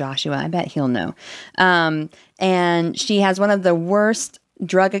ask Joshua. I bet he'll know. And she has one of the worst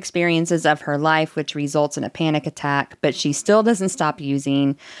drug experiences of her life, which results in a panic attack, but she still doesn't stop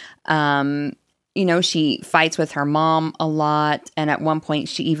using. She fights with her mom a lot. And at one point,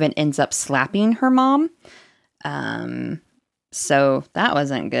 she even ends up slapping her mom. So that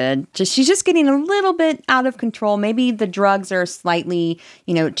wasn't good. She's just getting a little bit out of control. Maybe the drugs are slightly,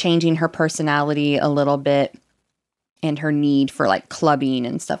 changing her personality a little bit and her need for like clubbing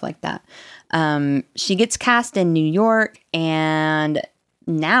and stuff like that. She gets cast in New York, and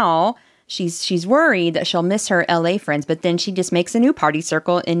now she's worried that she'll miss her LA friends, but then she just makes a new party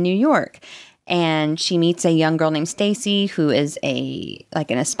circle in New York. And she meets a young girl named Stacy, who is an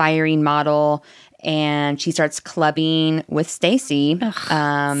aspiring model, and she starts clubbing with Stacy.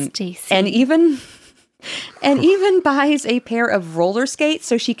 Stacy. And even buys a pair of roller skates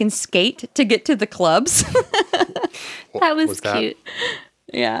so she can skate to get to the clubs. That was cute.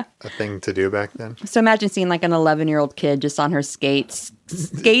 Yeah. A thing to do back then? So imagine seeing like an 11-year-old kid just on her skates,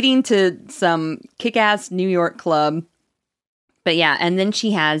 skating to some kick-ass New York club. But yeah, and then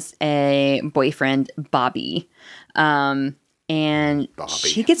she has a boyfriend, Bobby. And and Bobby.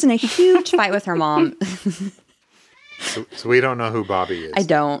 she gets in a huge fight with her mom. So we don't know who Bobby is. I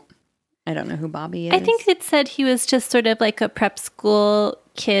don't know who Bobby is. I think it said he was just sort of like a prep school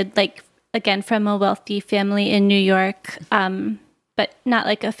kid, like, again, from a wealthy family in New York, but not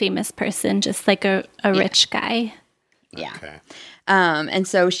like a famous person, just like a rich guy. Yeah. Okay. And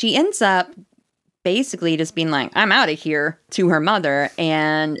so she ends up basically just being like, I'm out of here to her mother.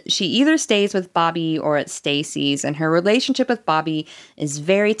 And she either stays with Bobby or at Stacy's. And her relationship with Bobby is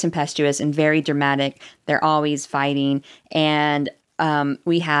very tempestuous and very dramatic. They're always fighting. And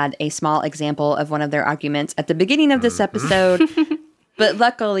we had a small example of one of their arguments at the beginning of this episode. But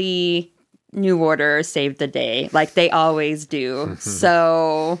luckily, New Order saved the day, like they always do.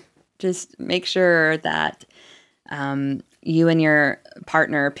 So just make sure that you and your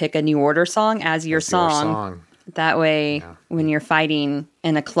partner pick a New Order song as your song. That way, when you're fighting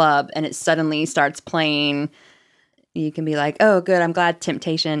in a club and it suddenly starts playing, you can be like, oh, good, I'm glad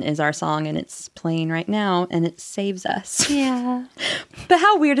Temptation is our song and it's playing right now and it saves us. Yeah. But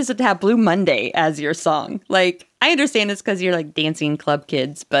how weird is it to have Blue Monday as your song? Like, I understand it's because you're like dancing club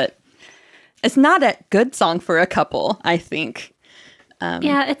kids, but it's not a good song for a couple, I think.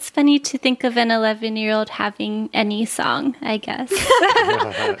 Yeah, it's funny to think of an 11-year-old having any song, I guess.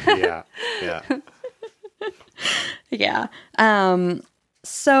 Yeah.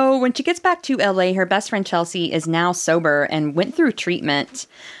 So when she gets back to LA, her best friend Chelsea is now sober and went through treatment.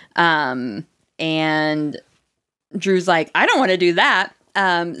 And Drew's like, I don't want to do that.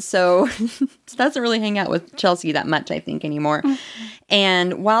 So doesn't really hang out with Chelsea that much, I think, anymore. Mm-hmm.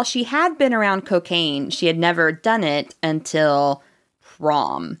 And while she had been around cocaine, she had never done it until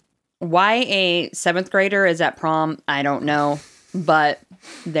prom. Why a 7th grader is at prom, I don't know, but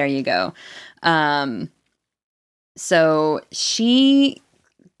there you go. So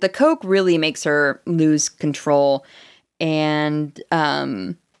the coke really makes her lose control. And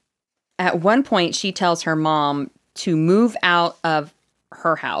at one point, she tells her mom to move out of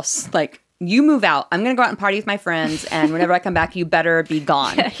her house. Like, you move out. I'm going to go out and party with my friends. And whenever I come back, you better be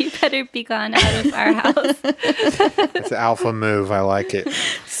gone. Yeah, you better be gone out of our house. It's an alpha move. I like it.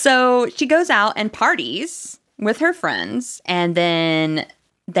 So she goes out and parties with her friends. And then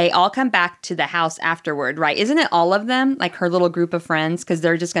they all come back to the house afterward, right? Isn't it all of them? Like her little group of friends? Because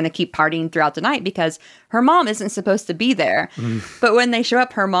they're just going to keep partying throughout the night because her mom isn't supposed to be there. But when they show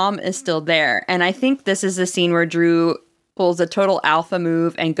up, her mom is still there. And I think this is the scene where Drew pulls a total alpha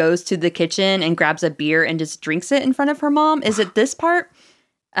move and goes to the kitchen and grabs a beer and just drinks it in front of her mom. Is it this part?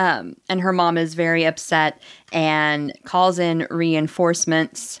 And her mom is very upset and calls in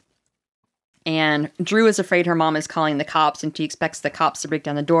reinforcements. And Drew is afraid her mom is calling the cops and she expects the cops to break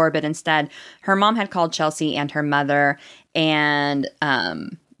down the door. But instead, her mom had called Chelsea and her mother, and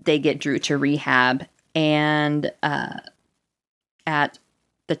they get Drew to rehab. And at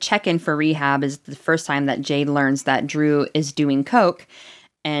the check-in for rehab is the first time that Jade learns that Drew is doing coke.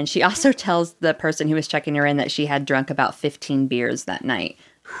 And she also tells the person who was checking her in that she had drunk about 15 beers that night.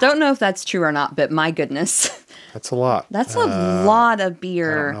 Don't know if that's true or not, but my goodness. That's a lot. That's a lot of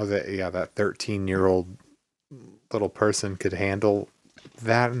beer. I don't know that 13-year-old little person could handle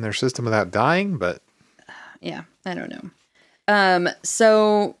that in their system without dying, but yeah, I don't know.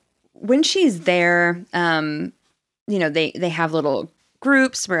 So when she's there, they have little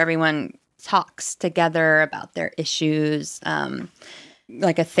groups where everyone talks together about their issues,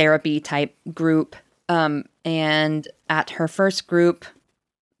 like a therapy type group. And at her first group,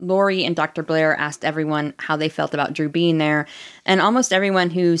 Lori and Dr. Blair asked everyone how they felt about Drew being there. And almost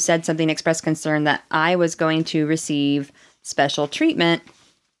everyone who said something expressed concern that I was going to receive special treatment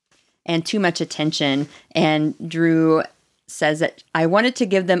and too much attention. And Drew says that I wanted to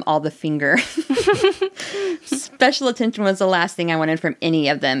give them all the finger. Special attention was the last thing I wanted from any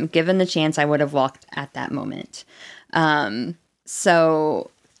of them. Given the chance, I would have walked at that moment.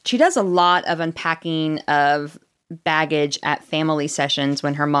 So she does a lot of unpacking of baggage at family sessions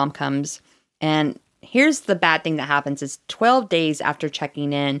when her mom comes. And here's the bad thing that happens is 12 days after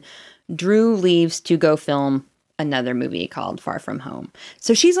checking in, Drew leaves to go film another movie called Far From Home.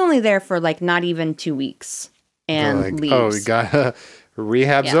 So she's only there for like not even 2 weeks and leaves. Oh, you got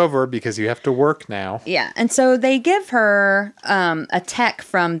rehab's over because you have to work now. Yeah. And so they give her a tech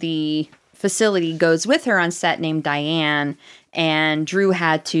from the facility goes with her on set named Diane, and Drew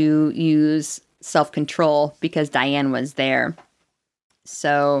had to use self-control because Diane was there.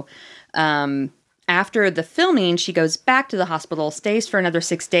 So after the filming, she goes back to the hospital, stays for another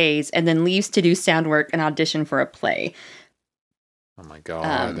 6 days, and then leaves to do sound work and audition for a play. Oh my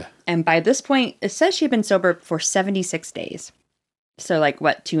God. And by this point, it says she'd been sober for 76 days. So like,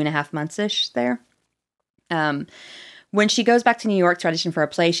 what, 2.5 months-ish there? When she goes back to New York to audition for a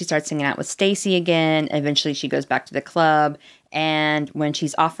play, she starts hanging out with Stacy again. Eventually, she goes back to the club. And when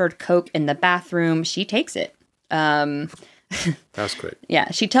she's offered Coke in the bathroom, she takes it. That's great.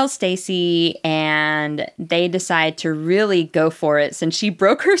 Yeah, she tells Stacy, and they decide to really go for it since she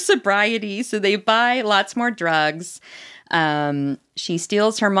broke her sobriety. So they buy lots more drugs. She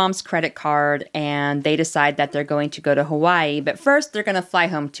steals her mom's credit card, and they decide that they're going to go to Hawaii. But first, they're going to fly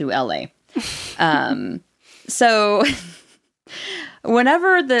home to LA. So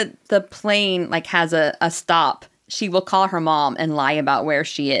whenever the plane like has a stop, she will call her mom and lie about where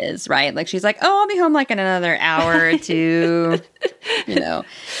she is, right? Like she's like, oh, I'll be home like in another hour or two, you know.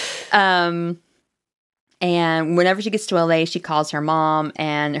 And whenever she gets to LA, she calls her mom,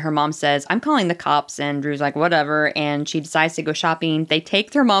 and her mom says, I'm calling the cops. And Drew's like, whatever. And she decides to go shopping. They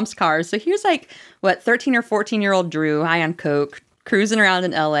take their mom's car. So here's like, 13 or 14-year-old Drew, high on Coke, cruising around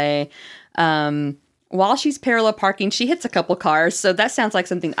in LA. While she's parallel parking, she hits a couple cars. So that sounds like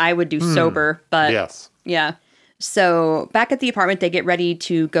something I would do sober. But yes. Yeah. So back at the apartment, they get ready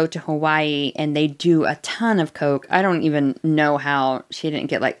to go to Hawaii, and they do a ton of Coke. I don't even know how she didn't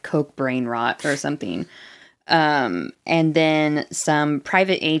get like Coke brain rot or something. And then some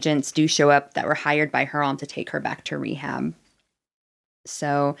private agents do show up that were hired by her mom to take her back to rehab.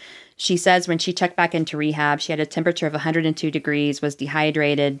 So she says when she checked back into rehab, she had a temperature of 102 degrees, was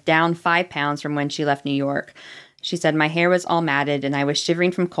dehydrated, down 5 pounds from when she left New York. She said, my hair was all matted and I was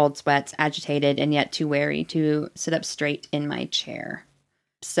shivering from cold sweats, agitated, and yet too wary to sit up straight in my chair.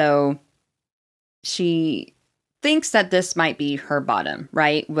 So she thinks that this might be her bottom,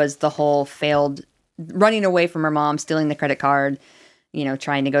 right? Was the whole failed running away from her mom, stealing the credit card, you know,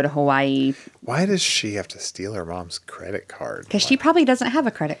 trying to go to Hawaii. Why does she have to steal her mom's credit card? Because she probably doesn't have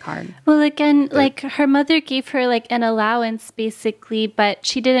a credit card. Well, again, like her mother gave her like an allowance basically, but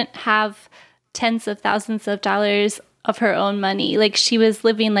she didn't have tens of thousands of dollars of her own money. Like she was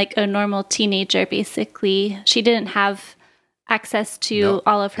living like a normal teenager basically. She didn't have access to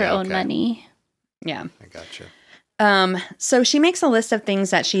all of her own money. Yeah. I gotcha. So she makes a list of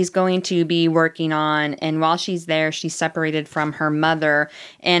things that she's going to be working on. And while she's there, she's separated from her mother.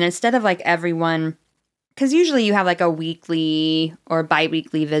 And instead of like everyone, because usually you have like a weekly or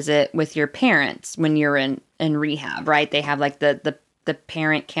bi-weekly visit with your parents when you're in rehab, right? They have like the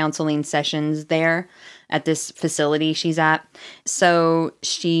parent counseling sessions there at this facility she's at. So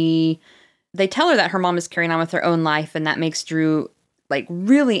they tell her that her mom is carrying on with her own life, and that makes Drew like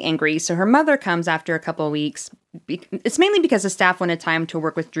really angry. So her mother comes after a couple of weeks. It's mainly because the staff wanted time to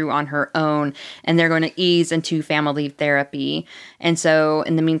work with Drew on her own, and they're going to ease into family therapy. And so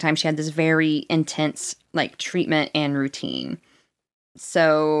in the meantime, she had this very intense like treatment and routine.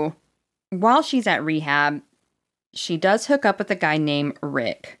 So while she's at rehab, she does hook up with a guy named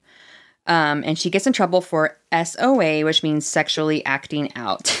Rick. And she gets in trouble for SOA, which means sexually acting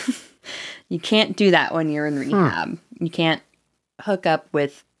out. You can't do that when you're in rehab. You can't hook up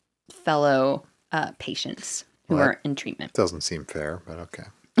with fellow patients who are in treatment. Doesn't seem fair, but okay.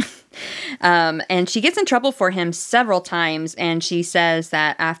 And she gets in trouble for him several times. And she says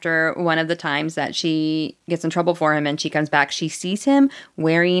that after one of the times that she gets in trouble for him and she comes back, she sees him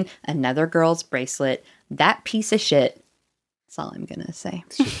wearing another girl's bracelet. That piece of shit. That's all I'm going to say.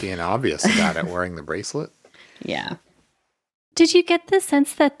 She's being obvious about it, wearing the bracelet. Yeah. Did you get the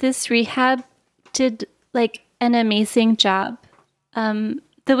sense that this rehab did like an amazing job? The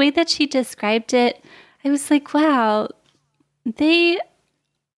way that she described it, I was like, wow, they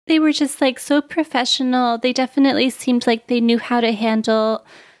were just like so professional. They definitely seemed like they knew how to handle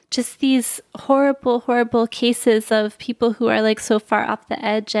just these horrible, horrible cases of people who are like so far off the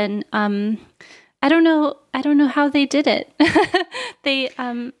edge. And I don't know how they did it.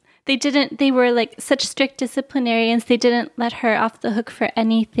 They were like such strict disciplinarians. They didn't let her off the hook for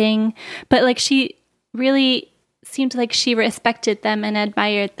anything. But like she really seemed like she respected them and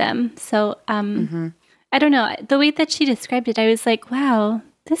admired them. So I don't know. The way that she described it, I was like, wow,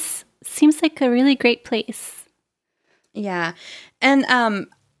 this seems like a really great place. Yeah. And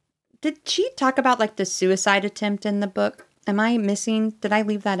did she talk about like the suicide attempt in the book? Am I missing? Did I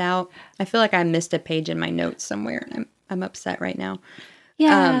leave that out? I feel like I missed a page in my notes somewhere, and I'm upset right now.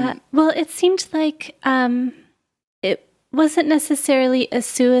 Yeah. Well, it seemed like it wasn't necessarily a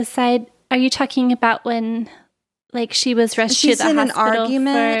suicide. Are you talking about when like she was rushed She's to the in hospital an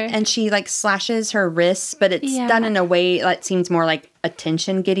argument and she like slashes her wrists, but it's done in a way that seems more like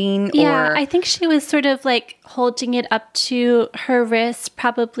attention getting. Yeah, or... I think she was sort of like holding it up to her wrist,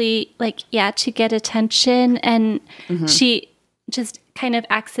 probably like, to get attention. And she just kind of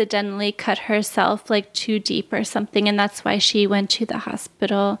accidentally cut herself like too deep or something. And that's why she went to the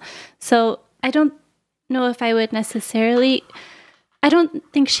hospital. So I don't know if I would necessarily. I don't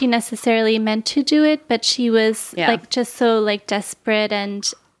think she necessarily meant to do it, but she was like just so like desperate and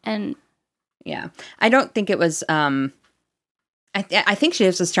yeah. I don't think it was. I think she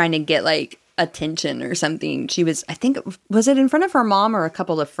was just trying to get like attention or something. She was. I think was it in front of her mom or a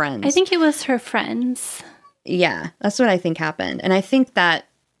couple of friends? I think it was her friends. Yeah, that's what I think happened, and I think that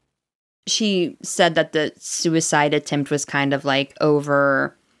she said that the suicide attempt was kind of like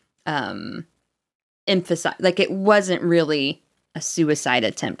over emphasized, like it wasn't really a suicide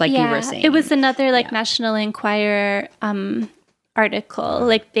attempt, like you were saying. It was another like National Enquirer article.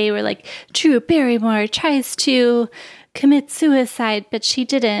 Like they were like, Drew Barrymore tries to commit suicide, but she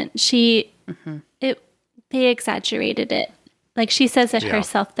didn't. They exaggerated it. Like she says it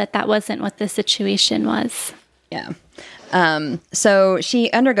herself that wasn't what the situation was. Yeah. So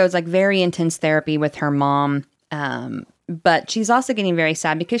she undergoes like very intense therapy with her mom. But she's also getting very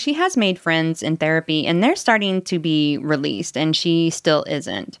sad because she has made friends in therapy and they're starting to be released and she still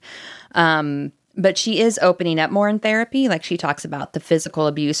isn't. But she is opening up more in therapy. Like she talks about the physical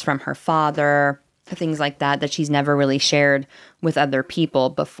abuse from her father, things like that she's never really shared with other people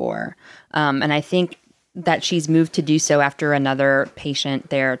before. And I think that she's moved to do so after another patient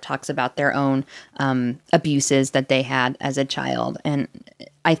there talks about their own abuses that they had as a child. And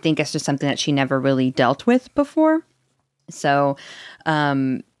I think it's just something that she never really dealt with before. So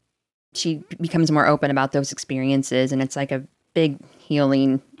she becomes more open about those experiences, and it's like a big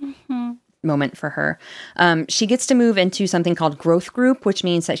healing moment for her. She gets to move into something called growth group, which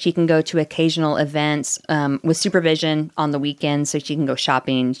means that she can go to occasional events with supervision on the weekends. So she can go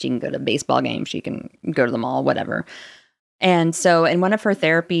shopping, she can go to baseball games, she can go to the mall, whatever. And so in one of her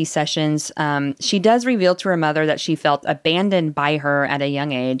therapy sessions, she does reveal to her mother that she felt abandoned by her at a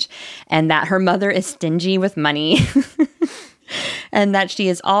young age and that her mother is stingy with money and that she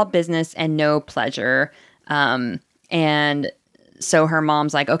is all business and no pleasure. And so her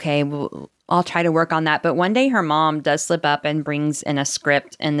mom's like, okay, well, I'll try to work on that. But one day her mom does slip up and brings in a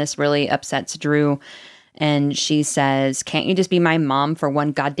script, and this really upsets Drew. And she says, can't you just be my mom for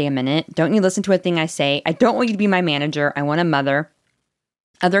one goddamn minute? Don't you listen to a thing I say? I don't want you to be my manager. I want a mother.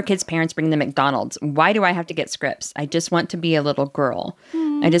 Other kids' parents bring them McDonald's. Why do I have to get scripts? I just want to be a little girl.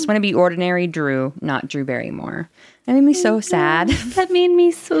 I just want to be ordinary Drew, not Drew Barrymore. That made me so sad. That made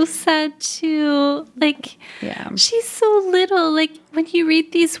me so sad too. Like, she's so little. Like, when you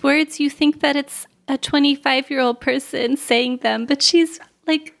read these words, you think that it's a 25-year-old person saying them, but she's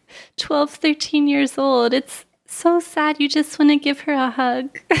like 12, 13 years old. It's so sad. You just want to give her a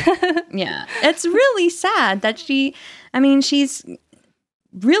hug. Yeah. It's really sad that she's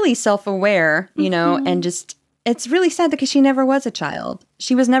really self-aware, you know, and just, it's really sad because she never was a child.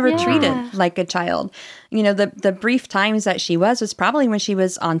 She was never treated like a child. You know, the brief times that she was probably when she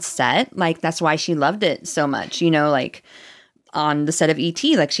was on set. Like, that's why she loved it so much, you know, like on the set of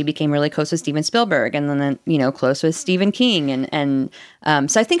E.T., like she became really close with Steven Spielberg and then, you know, close with Stephen King. And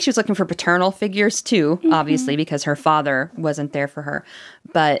so I think she was looking for paternal figures too, obviously, because her father wasn't there for her.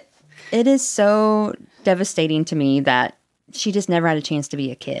 But it is so devastating to me that she just never had a chance to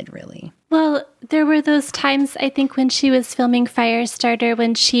be a kid, really. Well, there were those times, I think, when she was filming Firestarter,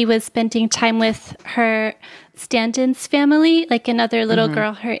 when she was spending time with her stand-ins family, like another little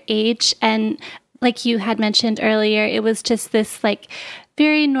girl her age. And like you had mentioned earlier, it was just this like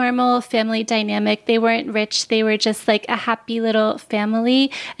very normal family dynamic. They weren't rich. They were just like a happy little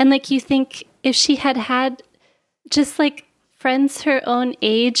family. And like you think if she had had just like friends her own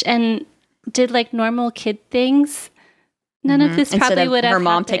age and did like normal kid things, none of this probably would have her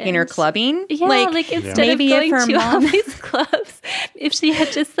mom happened. taking her clubbing. Yeah, like instead of going to all these clubs, if she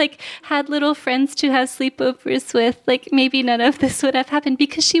had just like had little friends to have sleepovers with, like maybe none of this would have happened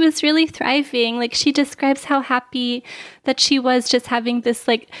because she was really thriving. Like she describes how happy that she was just having this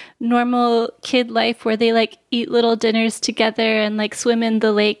like normal kid life where they like eat little dinners together and like swim in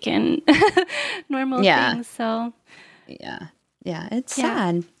the lake and normal things. So yeah, it's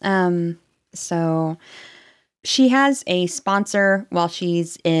sad. So she has a sponsor while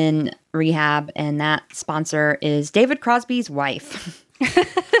she's in rehab, and that sponsor is David Crosby's wife.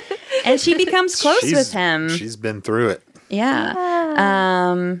 And she becomes close with him. She's been through it.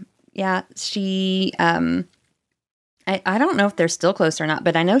 Yeah. She, I don't know if they're still close or not,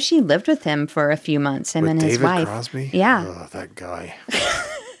 but I know she lived with him for a few months, him with and his David wife. Crosby? Yeah. Oh, that guy.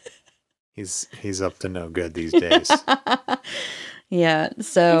 He's up to no good these days. Yeah.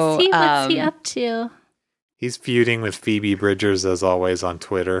 So what's he up to? He's feuding with Phoebe Bridgers, as always, on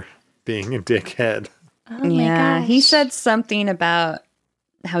Twitter, being a dickhead. Oh my gosh. He said something about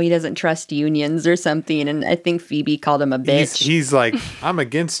how he doesn't trust unions or something, and I think Phoebe called him a bitch. He's like, I'm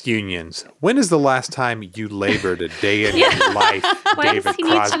against unions. When is the last time you labored a day in your life, Why David does he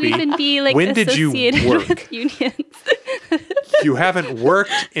Crosby? need to even be like When did you associated work? with unions? You haven't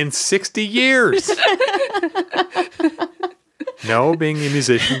worked in 60 years. No, being a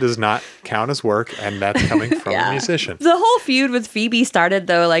musician does not count as work, and that's coming from a musician. The whole feud with Phoebe started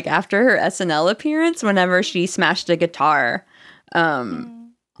though, like after her SNL appearance, whenever she smashed a guitar.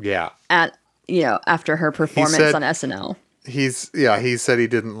 Yeah. After her performance on SNL. He said he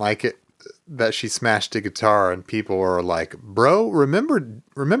didn't like it that she smashed a guitar, and people were like, bro, remember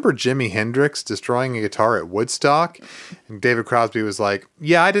Jimi Hendrix destroying a guitar at Woodstock? And David Crosby was like,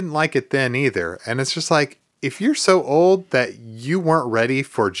 yeah, I didn't like it then either. And it's just like, if you're so old that you weren't ready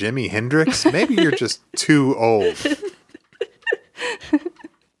for Jimi Hendrix, maybe you're just too old.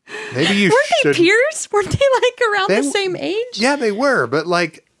 Maybe you Weren't they peers? Weren't they like around the same age? Yeah, they were, but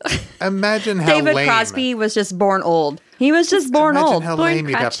like, imagine how David lame. Crosby was just born old. He was just born Imagine old. how Born lame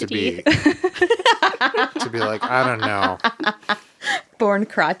you'd have to be. To be like, I don't know. Born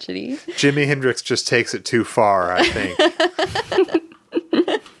crotchety. Jimi Hendrix just takes it too far, I think.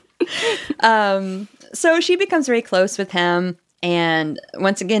 So she becomes very close with him. And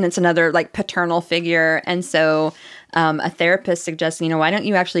once again, it's another like paternal figure. And so a therapist suggests, why don't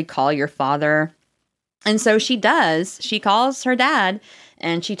you actually call your father? And so she does. She calls her dad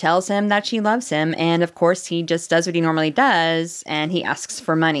and she tells him that she loves him. And of course, he just does what he normally does. And he asks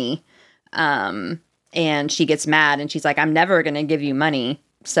for money. And she gets mad and she's like, I'm never going to give you money.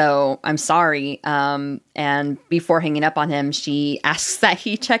 So I'm sorry. And before hanging up on him, she asks that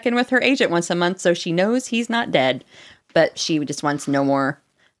he check in with her agent once a month so she knows he's not dead. But she just wants no more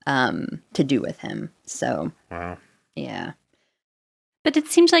to do with him. So, Wow. Yeah. But it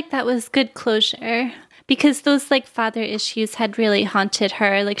seemed like that was good closure because those like father issues had really haunted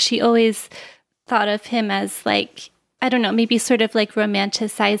her. Like she always thought of him as like, I don't know, maybe sort of like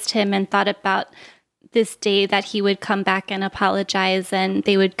romanticized him and thought about this day that he would come back and apologize and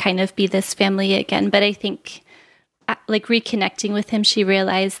they would kind of be this family again. But I think like reconnecting with him, she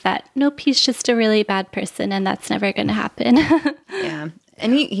realized that nope, he's just a really bad person and that's never going to happen. Yeah.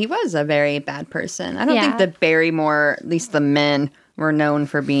 And he was a very bad person. I don't think the Barrymore, at least the men, were known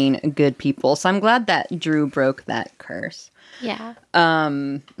for being good people. So I'm glad that Drew broke that curse. Yeah.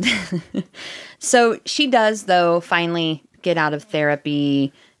 So she does, though, finally get out of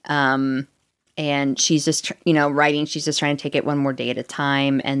therapy. And she's just, writing. She's just trying to take it one more day at a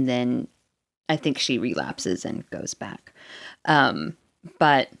time. And then I think she relapses and goes back.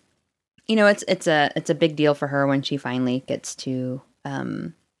 But, it's a big deal for her when she finally gets to...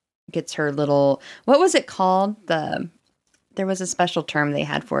 gets her little, what was it called? There was a special term they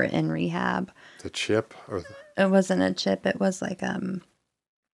had for it in rehab. The chip? It wasn't a chip. It was like, I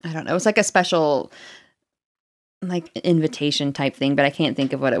don't know. It was like a special, like invitation type thing, but I can't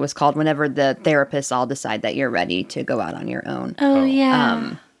think of what it was called whenever the therapists all decide that you're ready to go out on your own. Oh,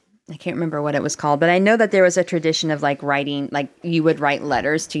 yeah. I can't remember what it was called, but I know that there was a tradition of like writing, like you would write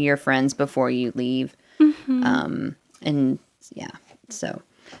letters to your friends before you leave. Mm-hmm. And yeah. So,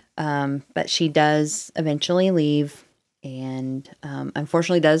 but she does eventually leave and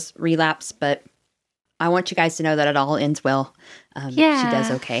unfortunately does relapse, but I want you guys to know that it all ends well. She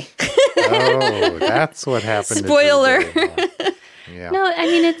does okay. Oh, that's what happened. Spoiler. Yeah. No, I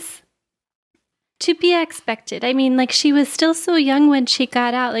mean, it's to be expected. I mean, like she was still so young when she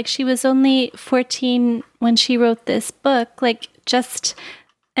got out. Like she was only 14 when she wrote this book, like just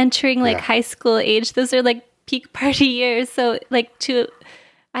entering like high school age. Those are like peak party years. So like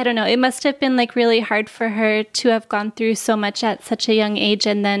I don't know, it must have been like really hard for her to have gone through so much at such a young age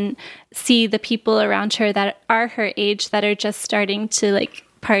and then see the people around her that are her age that are just starting to like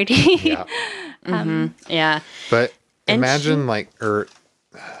party. Yeah. Yeah. But And imagine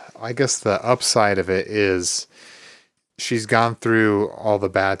I guess the upside of it is she's gone through all the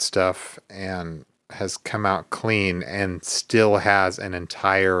bad stuff and has come out clean and still has an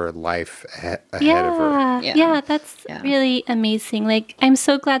entire life ahead of her. Yeah, that's really amazing. Like, I'm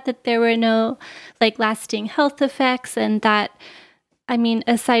so glad that there were no like lasting health effects and that, I mean,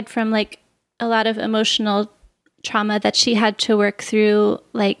 aside from like a lot of emotional trauma that she had to work through,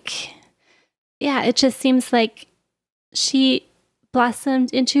 like, yeah, it just seems like she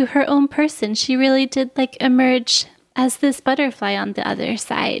blossomed into her own person. She really did like emerge as this butterfly on the other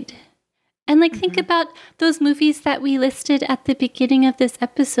side. And like, think about those movies that we listed at the beginning of this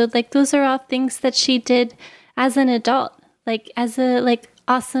episode. Like, those are all things that she did as an adult, like as a like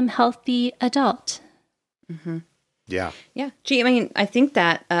awesome, healthy adult. Yeah. Yeah. I mean, I think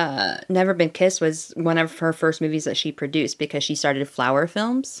that Never Been Kissed was one of her first movies that she produced because she started Flower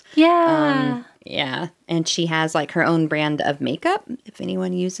Films. Yeah. Yeah. And she has like her own brand of makeup, if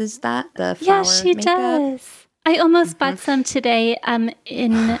anyone uses that, the flower Yeah, she makeup. does. I almost bought some today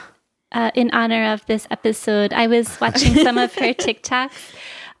in honor of this episode. I was watching some of her TikToks.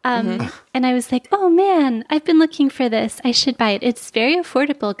 And I was like, oh man, I've been looking for this. I should buy it. It's very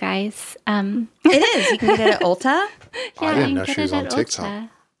affordable, guys. It is. You can get it at Ulta. I didn't you know can she was get on it at TikTok. Ulta.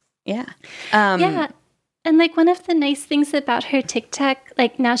 Yeah. Yeah. And like one of the nice things about her TikTok,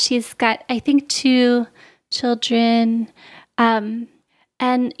 like now she's got, I think, 2 children. And,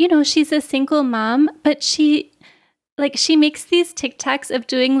 you know, she's a single mom, but she makes these TikToks of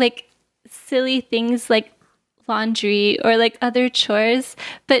doing like silly things like laundry or like other chores.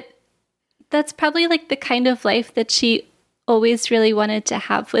 But that's probably like the kind of life that she always really wanted to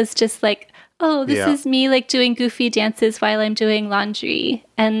have, was just like, oh, this is me like doing goofy dances while I'm doing laundry.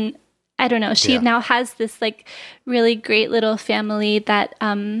 And I don't know, she now has this like really great little family that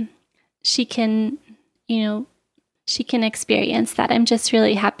she can, you know, she can experience that. I'm just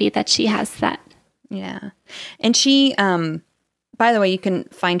really happy that she has that. Yeah. And she, by the way, you can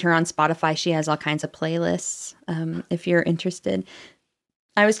find her on Spotify. She has all kinds of playlists if you're interested.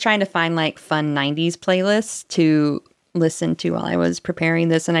 I was trying to find like fun 90s playlists to listen to while I was preparing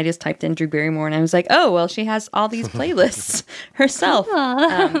this, and I just typed in Drew Barrymore, and I was like, oh, well, she has all these playlists herself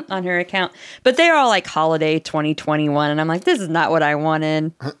on her account. But they're all like holiday 2021, and I'm like, this is not what I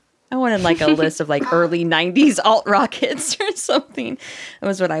wanted. I wanted like a list of like early 90s alt rock hits or something. That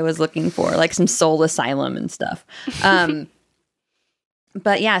was what I was looking for, like some Soul Asylum and stuff.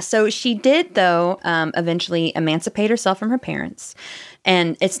 But yeah, so she did, though, eventually emancipate herself from her parents.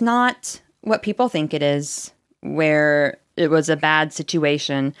 And it's not what people think it is, where it was a bad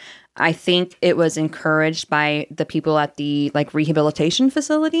situation. I think it was encouraged by the people at the like rehabilitation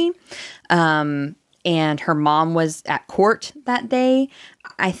facility. And her mom was at court that day.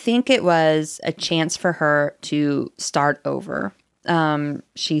 I think it was a chance for her to start over.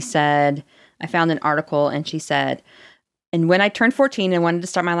 She said, I found an article, and she said, and when I turned 14 and wanted to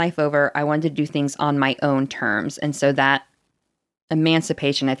start my life over, I wanted to do things on my own terms. And so that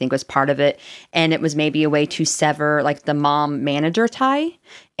emancipation, I think, was part of it. And it was maybe a way to sever like the mom manager tie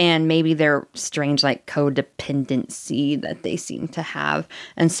and maybe their strange like codependency that they seem to have.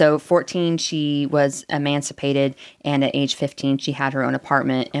 And so 14, she was emancipated. And at age 15, she had her own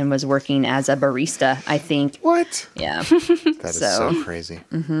apartment and was working as a barista, I think. What? Yeah. That is so crazy.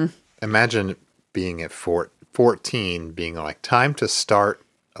 Mm-hmm. Imagine being at 14, being like, time to start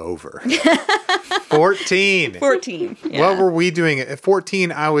over. 14. 14. Yeah. What were we doing? At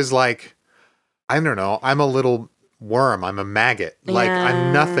 14, I was like, I don't know. I'm a little worm. I'm a maggot. Like,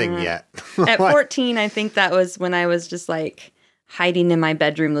 I'm nothing yet. At 14, I think that was when I was just like hiding in my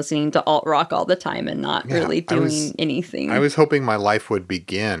bedroom listening to alt rock all the time and not really doing anything. I was hoping my life would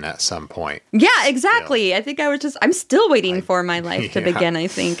begin at some point. Yeah, exactly. Yeah. I think I'm still waiting for my life to begin, I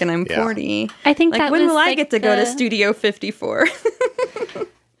think, and I'm 40. I think like, that when was will I get to go to Studio 54?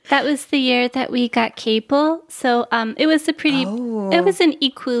 That was the year that we got cable. So it was it was an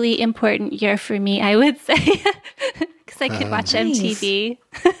equally important year for me, I would say, because I could watch MTV.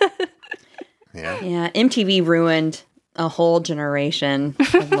 Yeah, MTV ruined a whole generation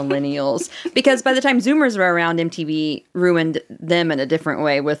of millennials because by the time Zoomers were around, MTV ruined them in a different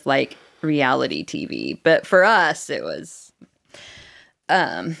way with like reality TV. But for us, it was,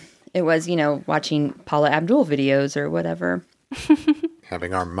 you know, watching Paula Abdul videos or whatever.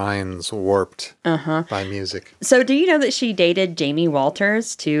 Having our minds warped by music. So do you know that she dated Jamie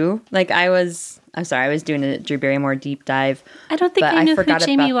Walters too? Like I'm sorry, I was doing a Drew Barrymore deep dive. I don't think I knew who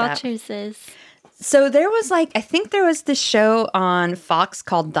Jamie Walters is. So there was I think there was this show on Fox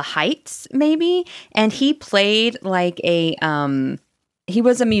called The Heights, maybe, and he played like he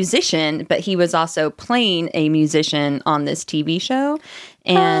was a musician, but he was also playing a musician on this TV show.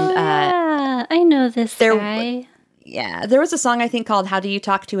 And I know this guy. Yeah, there was a song I think called How Do You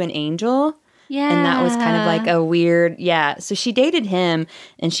Talk to an Angel? Yeah. And that was kind of like a weird, so she dated him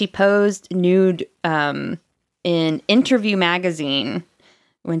and she posed nude in Interview magazine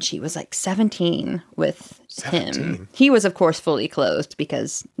when she was like 17 with him. He was, of course, fully clothed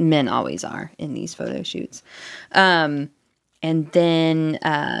because men always are in these photo shoots. And then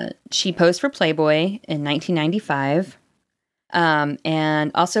she posed for Playboy in 1995.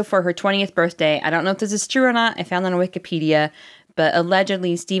 And also for her 20th birthday, I don't know if this is true or not, I found on Wikipedia, but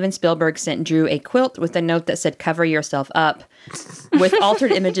allegedly Steven Spielberg sent Drew a quilt with a note that said, "Cover yourself up," with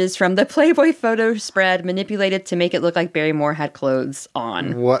altered images from the Playboy photo spread manipulated to make it look like Barrymore had clothes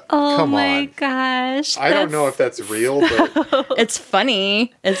on. What? Oh Come my on. gosh. I don't know if that's real, but It's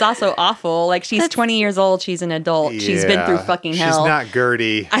funny. It's also awful. Like, she's 20 years old. She's an adult. She's been through fucking hell. She's not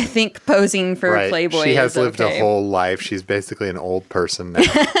Gertie. I think posing for Right. Playboy She has is lived okay. a whole life. She's basically an old person now.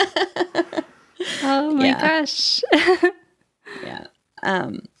 Oh my Yeah. gosh. Yeah.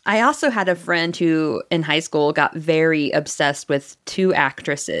 I also had a friend who in high school got very obsessed with two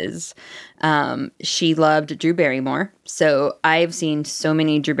actresses. She loved Drew Barrymore. So I've seen so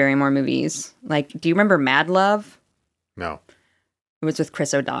many Drew Barrymore movies. Like, do you remember Mad Love? No. It was with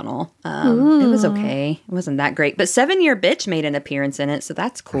Chris O'Donnell. It was Ooh. okay. It wasn't that great. But 7 Year Bitch made an appearance in it. So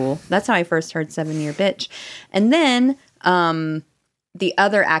that's cool. That's how I first heard 7 Year Bitch. And then the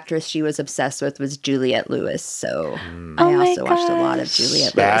other actress she was obsessed with was Juliette Lewis. So I Oh my also watched a lot of gosh.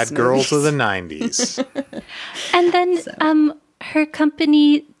 Juliette Lewis Bad girls of movies. the 90s. And then her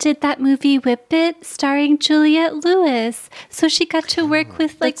company did that movie Whip It starring Juliette Lewis. So she got to work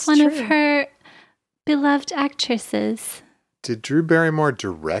with like That's one of true. her beloved actresses. Did Drew Barrymore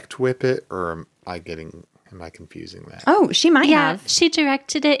direct Whip It, or am I confusing that? Oh, she might Yeah, have. she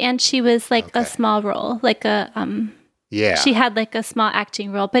directed it and she was like a Okay. small role, like a Yeah. she had like a small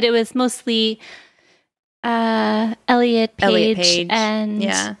acting role, but it was mostly Elliot Page, and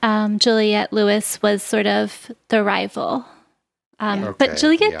yeah. Juliette Lewis was sort of the rival. Okay, But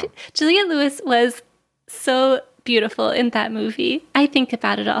Juliette yeah. Juliette Lewis was so beautiful in that movie. I think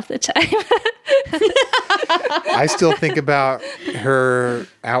about it all the time. I still think about her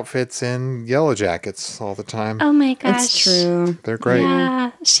outfits in Yellow Jackets all the time. Oh my gosh. It's true. They're great.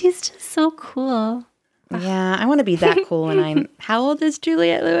 Yeah, she's just so cool. Yeah, I want to be that cool when I'm... How old is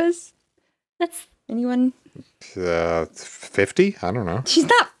Juliette Lewis? That's Anyone? 50? I don't know. She's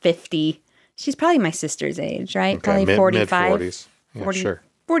not 50. She's probably my sister's age, right? Okay, Probably 45. mid-40s. Yeah, 40 sure.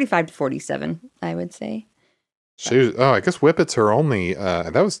 45 to 47, I would say. She was, I guess Whip It's her only,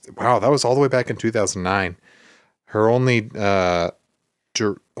 that was all the way back in 2009. Her only,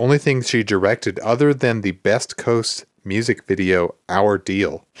 only thing she directed other than the Best Coast music video, Our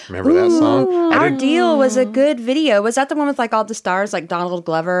Deal. Remember that song? Our Deal was a good video. Was that the one with like all the stars, like Donald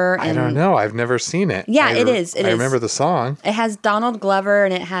Glover? I don't know. I've never seen it. Yeah, it is. It I is. remember the song. It has Donald Glover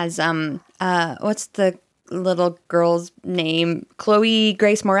and it has what's the little girl's name? Chloe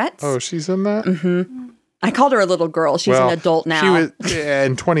Grace Moretz. Oh, she's in that? Mm-hmm. I called her a little girl. She's an adult now. She was,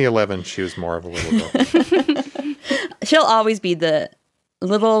 in 2011, she was more of a little girl. She'll always be the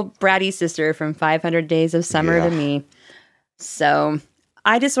little bratty sister from 500 Days of Summer Yeah. to me. So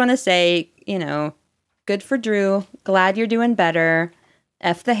I just want to say, good for Drew. Glad you're doing better.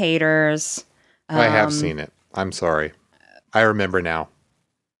 F the haters. I have seen it. I'm sorry. I remember now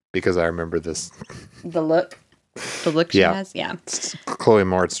because I remember this. The look she Yeah. has. Yeah. Chloe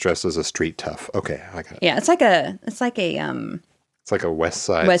Moretz dressed as a street tough. Okay, I got it. Yeah. It's like a It's like a West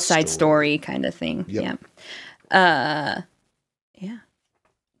Side Story kind of thing. Yep. Yeah. Yeah.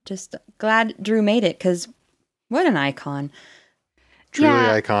 Just glad Drew made it because what an icon. Truly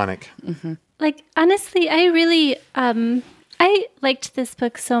Yeah. iconic. like honestly, I really I liked this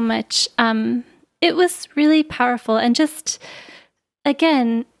book so much. It was really powerful and just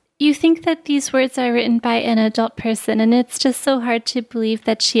again, you think that these words are written by an adult person, and it's just so hard to believe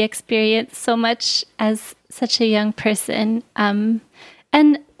that she experienced so much as such a young person. And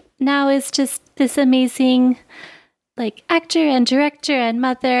now is just this amazing like actor and director and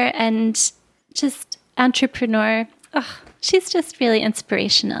mother and just entrepreneur. Oh, she's just really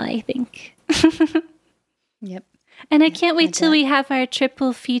inspirational, I think. Yep. And I can't wait till we have our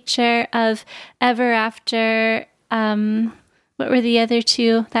triple feature of Ever After. What were the other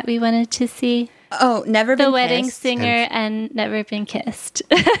two that we wanted to see? Oh, Never Been The Wedding Kissed. Singer and Never Been Kissed.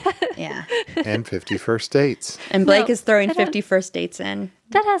 Yeah. And 50 First Dates. And Blake No, is throwing I don't- 50 First Dates in.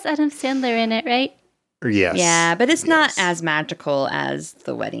 That has Adam Sandler in it, right? Yes. Yeah, but it's not Yes. as magical as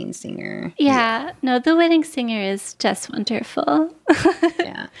The Wedding Singer. Yeah. No, The Wedding Singer is just wonderful.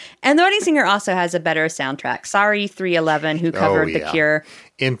 Yeah. And The Wedding Singer also has a better soundtrack. Sorry, 311, who covered The yeah. Cure.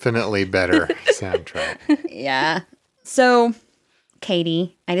 Infinitely better soundtrack. Yeah. So,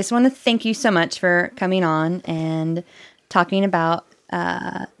 Katie, I just want to thank you so much for coming on and talking about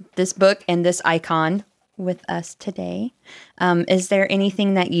this book and this icon with us today. Is there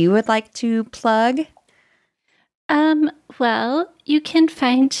anything that you would like to plug? Well, you can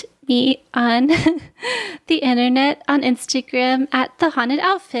find me on the internet on Instagram at The Haunted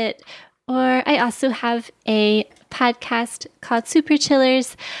Outfit. Or I also have a podcast called Super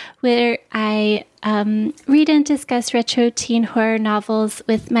Chillers, where I read and discuss retro teen horror novels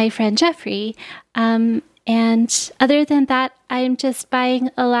with my friend Jeffrey. And other than that, I'm just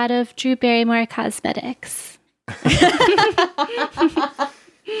buying a lot of Drew Barrymore cosmetics.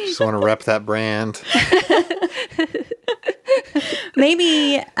 Just want to rep that brand.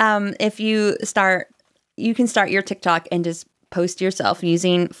 Maybe if you can start your TikTok and just post yourself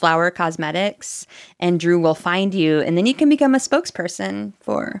using Flower Cosmetics, and Drew will find you, and then you can become a spokesperson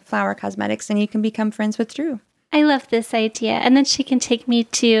for Flower Cosmetics, and you can become friends with Drew. I love this idea, and then she can take me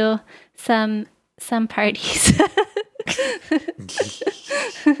to some parties.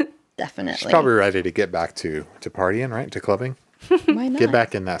 Definitely. She's probably ready to get back to partying, right? To clubbing. Why not? Get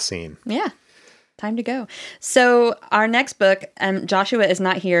back in that scene. Yeah. Time to go. So our next book, Joshua is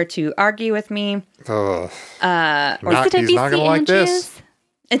not here to argue with me. Oh, Is it a he's BC not going to like this. Andrews?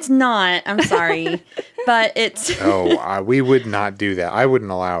 It's not. I'm sorry. But it's... We would not do that. I wouldn't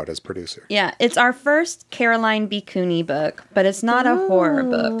allow it as producer. Yeah, it's our first Caroline B. Cooney book, but it's not a horror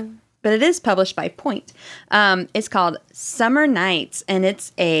book. But it is published by Point. It's called Summer Nights, and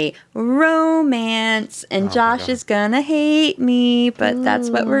it's a romance. And Josh is gonna hate me, but that's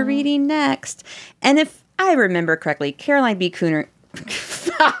what we're reading next. And if I remember correctly, Caroline B. Cooner...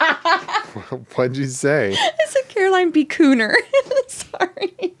 What'd you say? I said Caroline B. Cooner.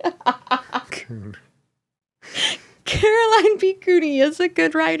 Sorry. Caroline B. Cooney is a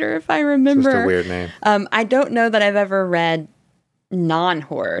good writer, if I remember. Just a weird name. I don't know that I've ever read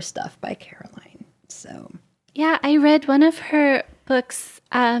non-horror stuff by Caroline. So Yeah, I read one of her books.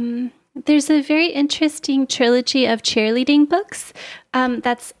 There's a very interesting trilogy of cheerleading books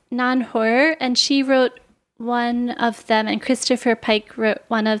that's non-horror, and she wrote one of them, and Christopher Pike wrote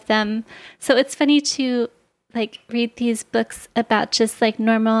one of them. So it's funny to read these books about just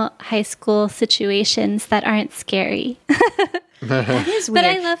normal high school situations that aren't scary. that is weird. But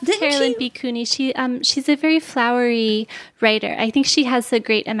I love Caroline B. Cooney. She's a very flowery writer. I think she has a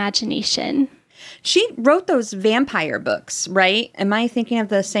great imagination. She wrote those vampire books, right? Am I thinking of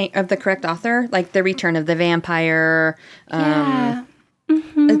the correct author? Like The Return of the Vampire. Yeah.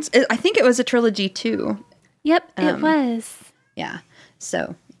 I think it was a trilogy too. Yep, it was. Yeah.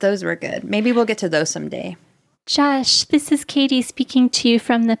 So those were good. Maybe we'll get to those someday. Josh, this is Katie speaking to you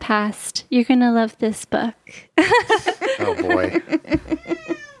from the past. You're going to love this book. Oh, boy.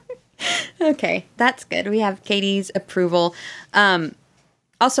 Okay, that's good. We have Katie's approval.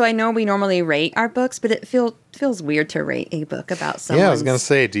 Also, I know we normally rate our books, but it feels weird to rate a book about someone. Yeah, I was going to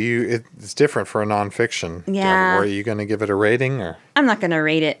say, it's different for a nonfiction. Yeah. Are you going to give it a rating? Or I'm not going to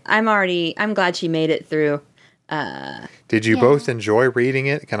rate it. I'm glad she made it through. Did you both enjoy reading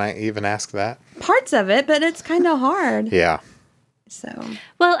it? Can I even ask that? Parts of it, but it's kind of hard. Yeah. So.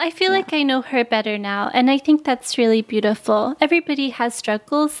 Well, I feel like I know her better now, and I think that's really beautiful. Everybody has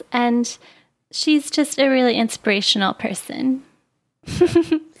struggles, and she's just a really inspirational person.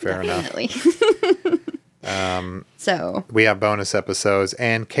 Fair enough. So we have bonus episodes,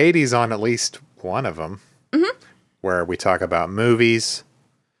 and Katie's on at least one of them, where we talk about movies.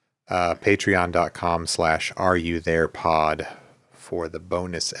 Patreon.com/areyoutherepod for the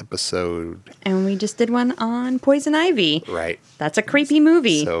bonus episode. And we just did one on Poison Ivy. Right. That's a creepy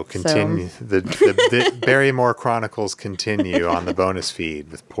movie. So continue. The Barrymore Chronicles continue on the bonus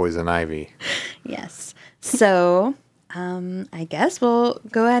feed with Poison Ivy. Yes. So I guess we'll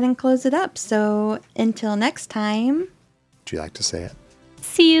go ahead and close it up. So until next time. Would you like to say it?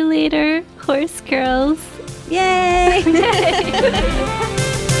 See you later, horse girls. Yay!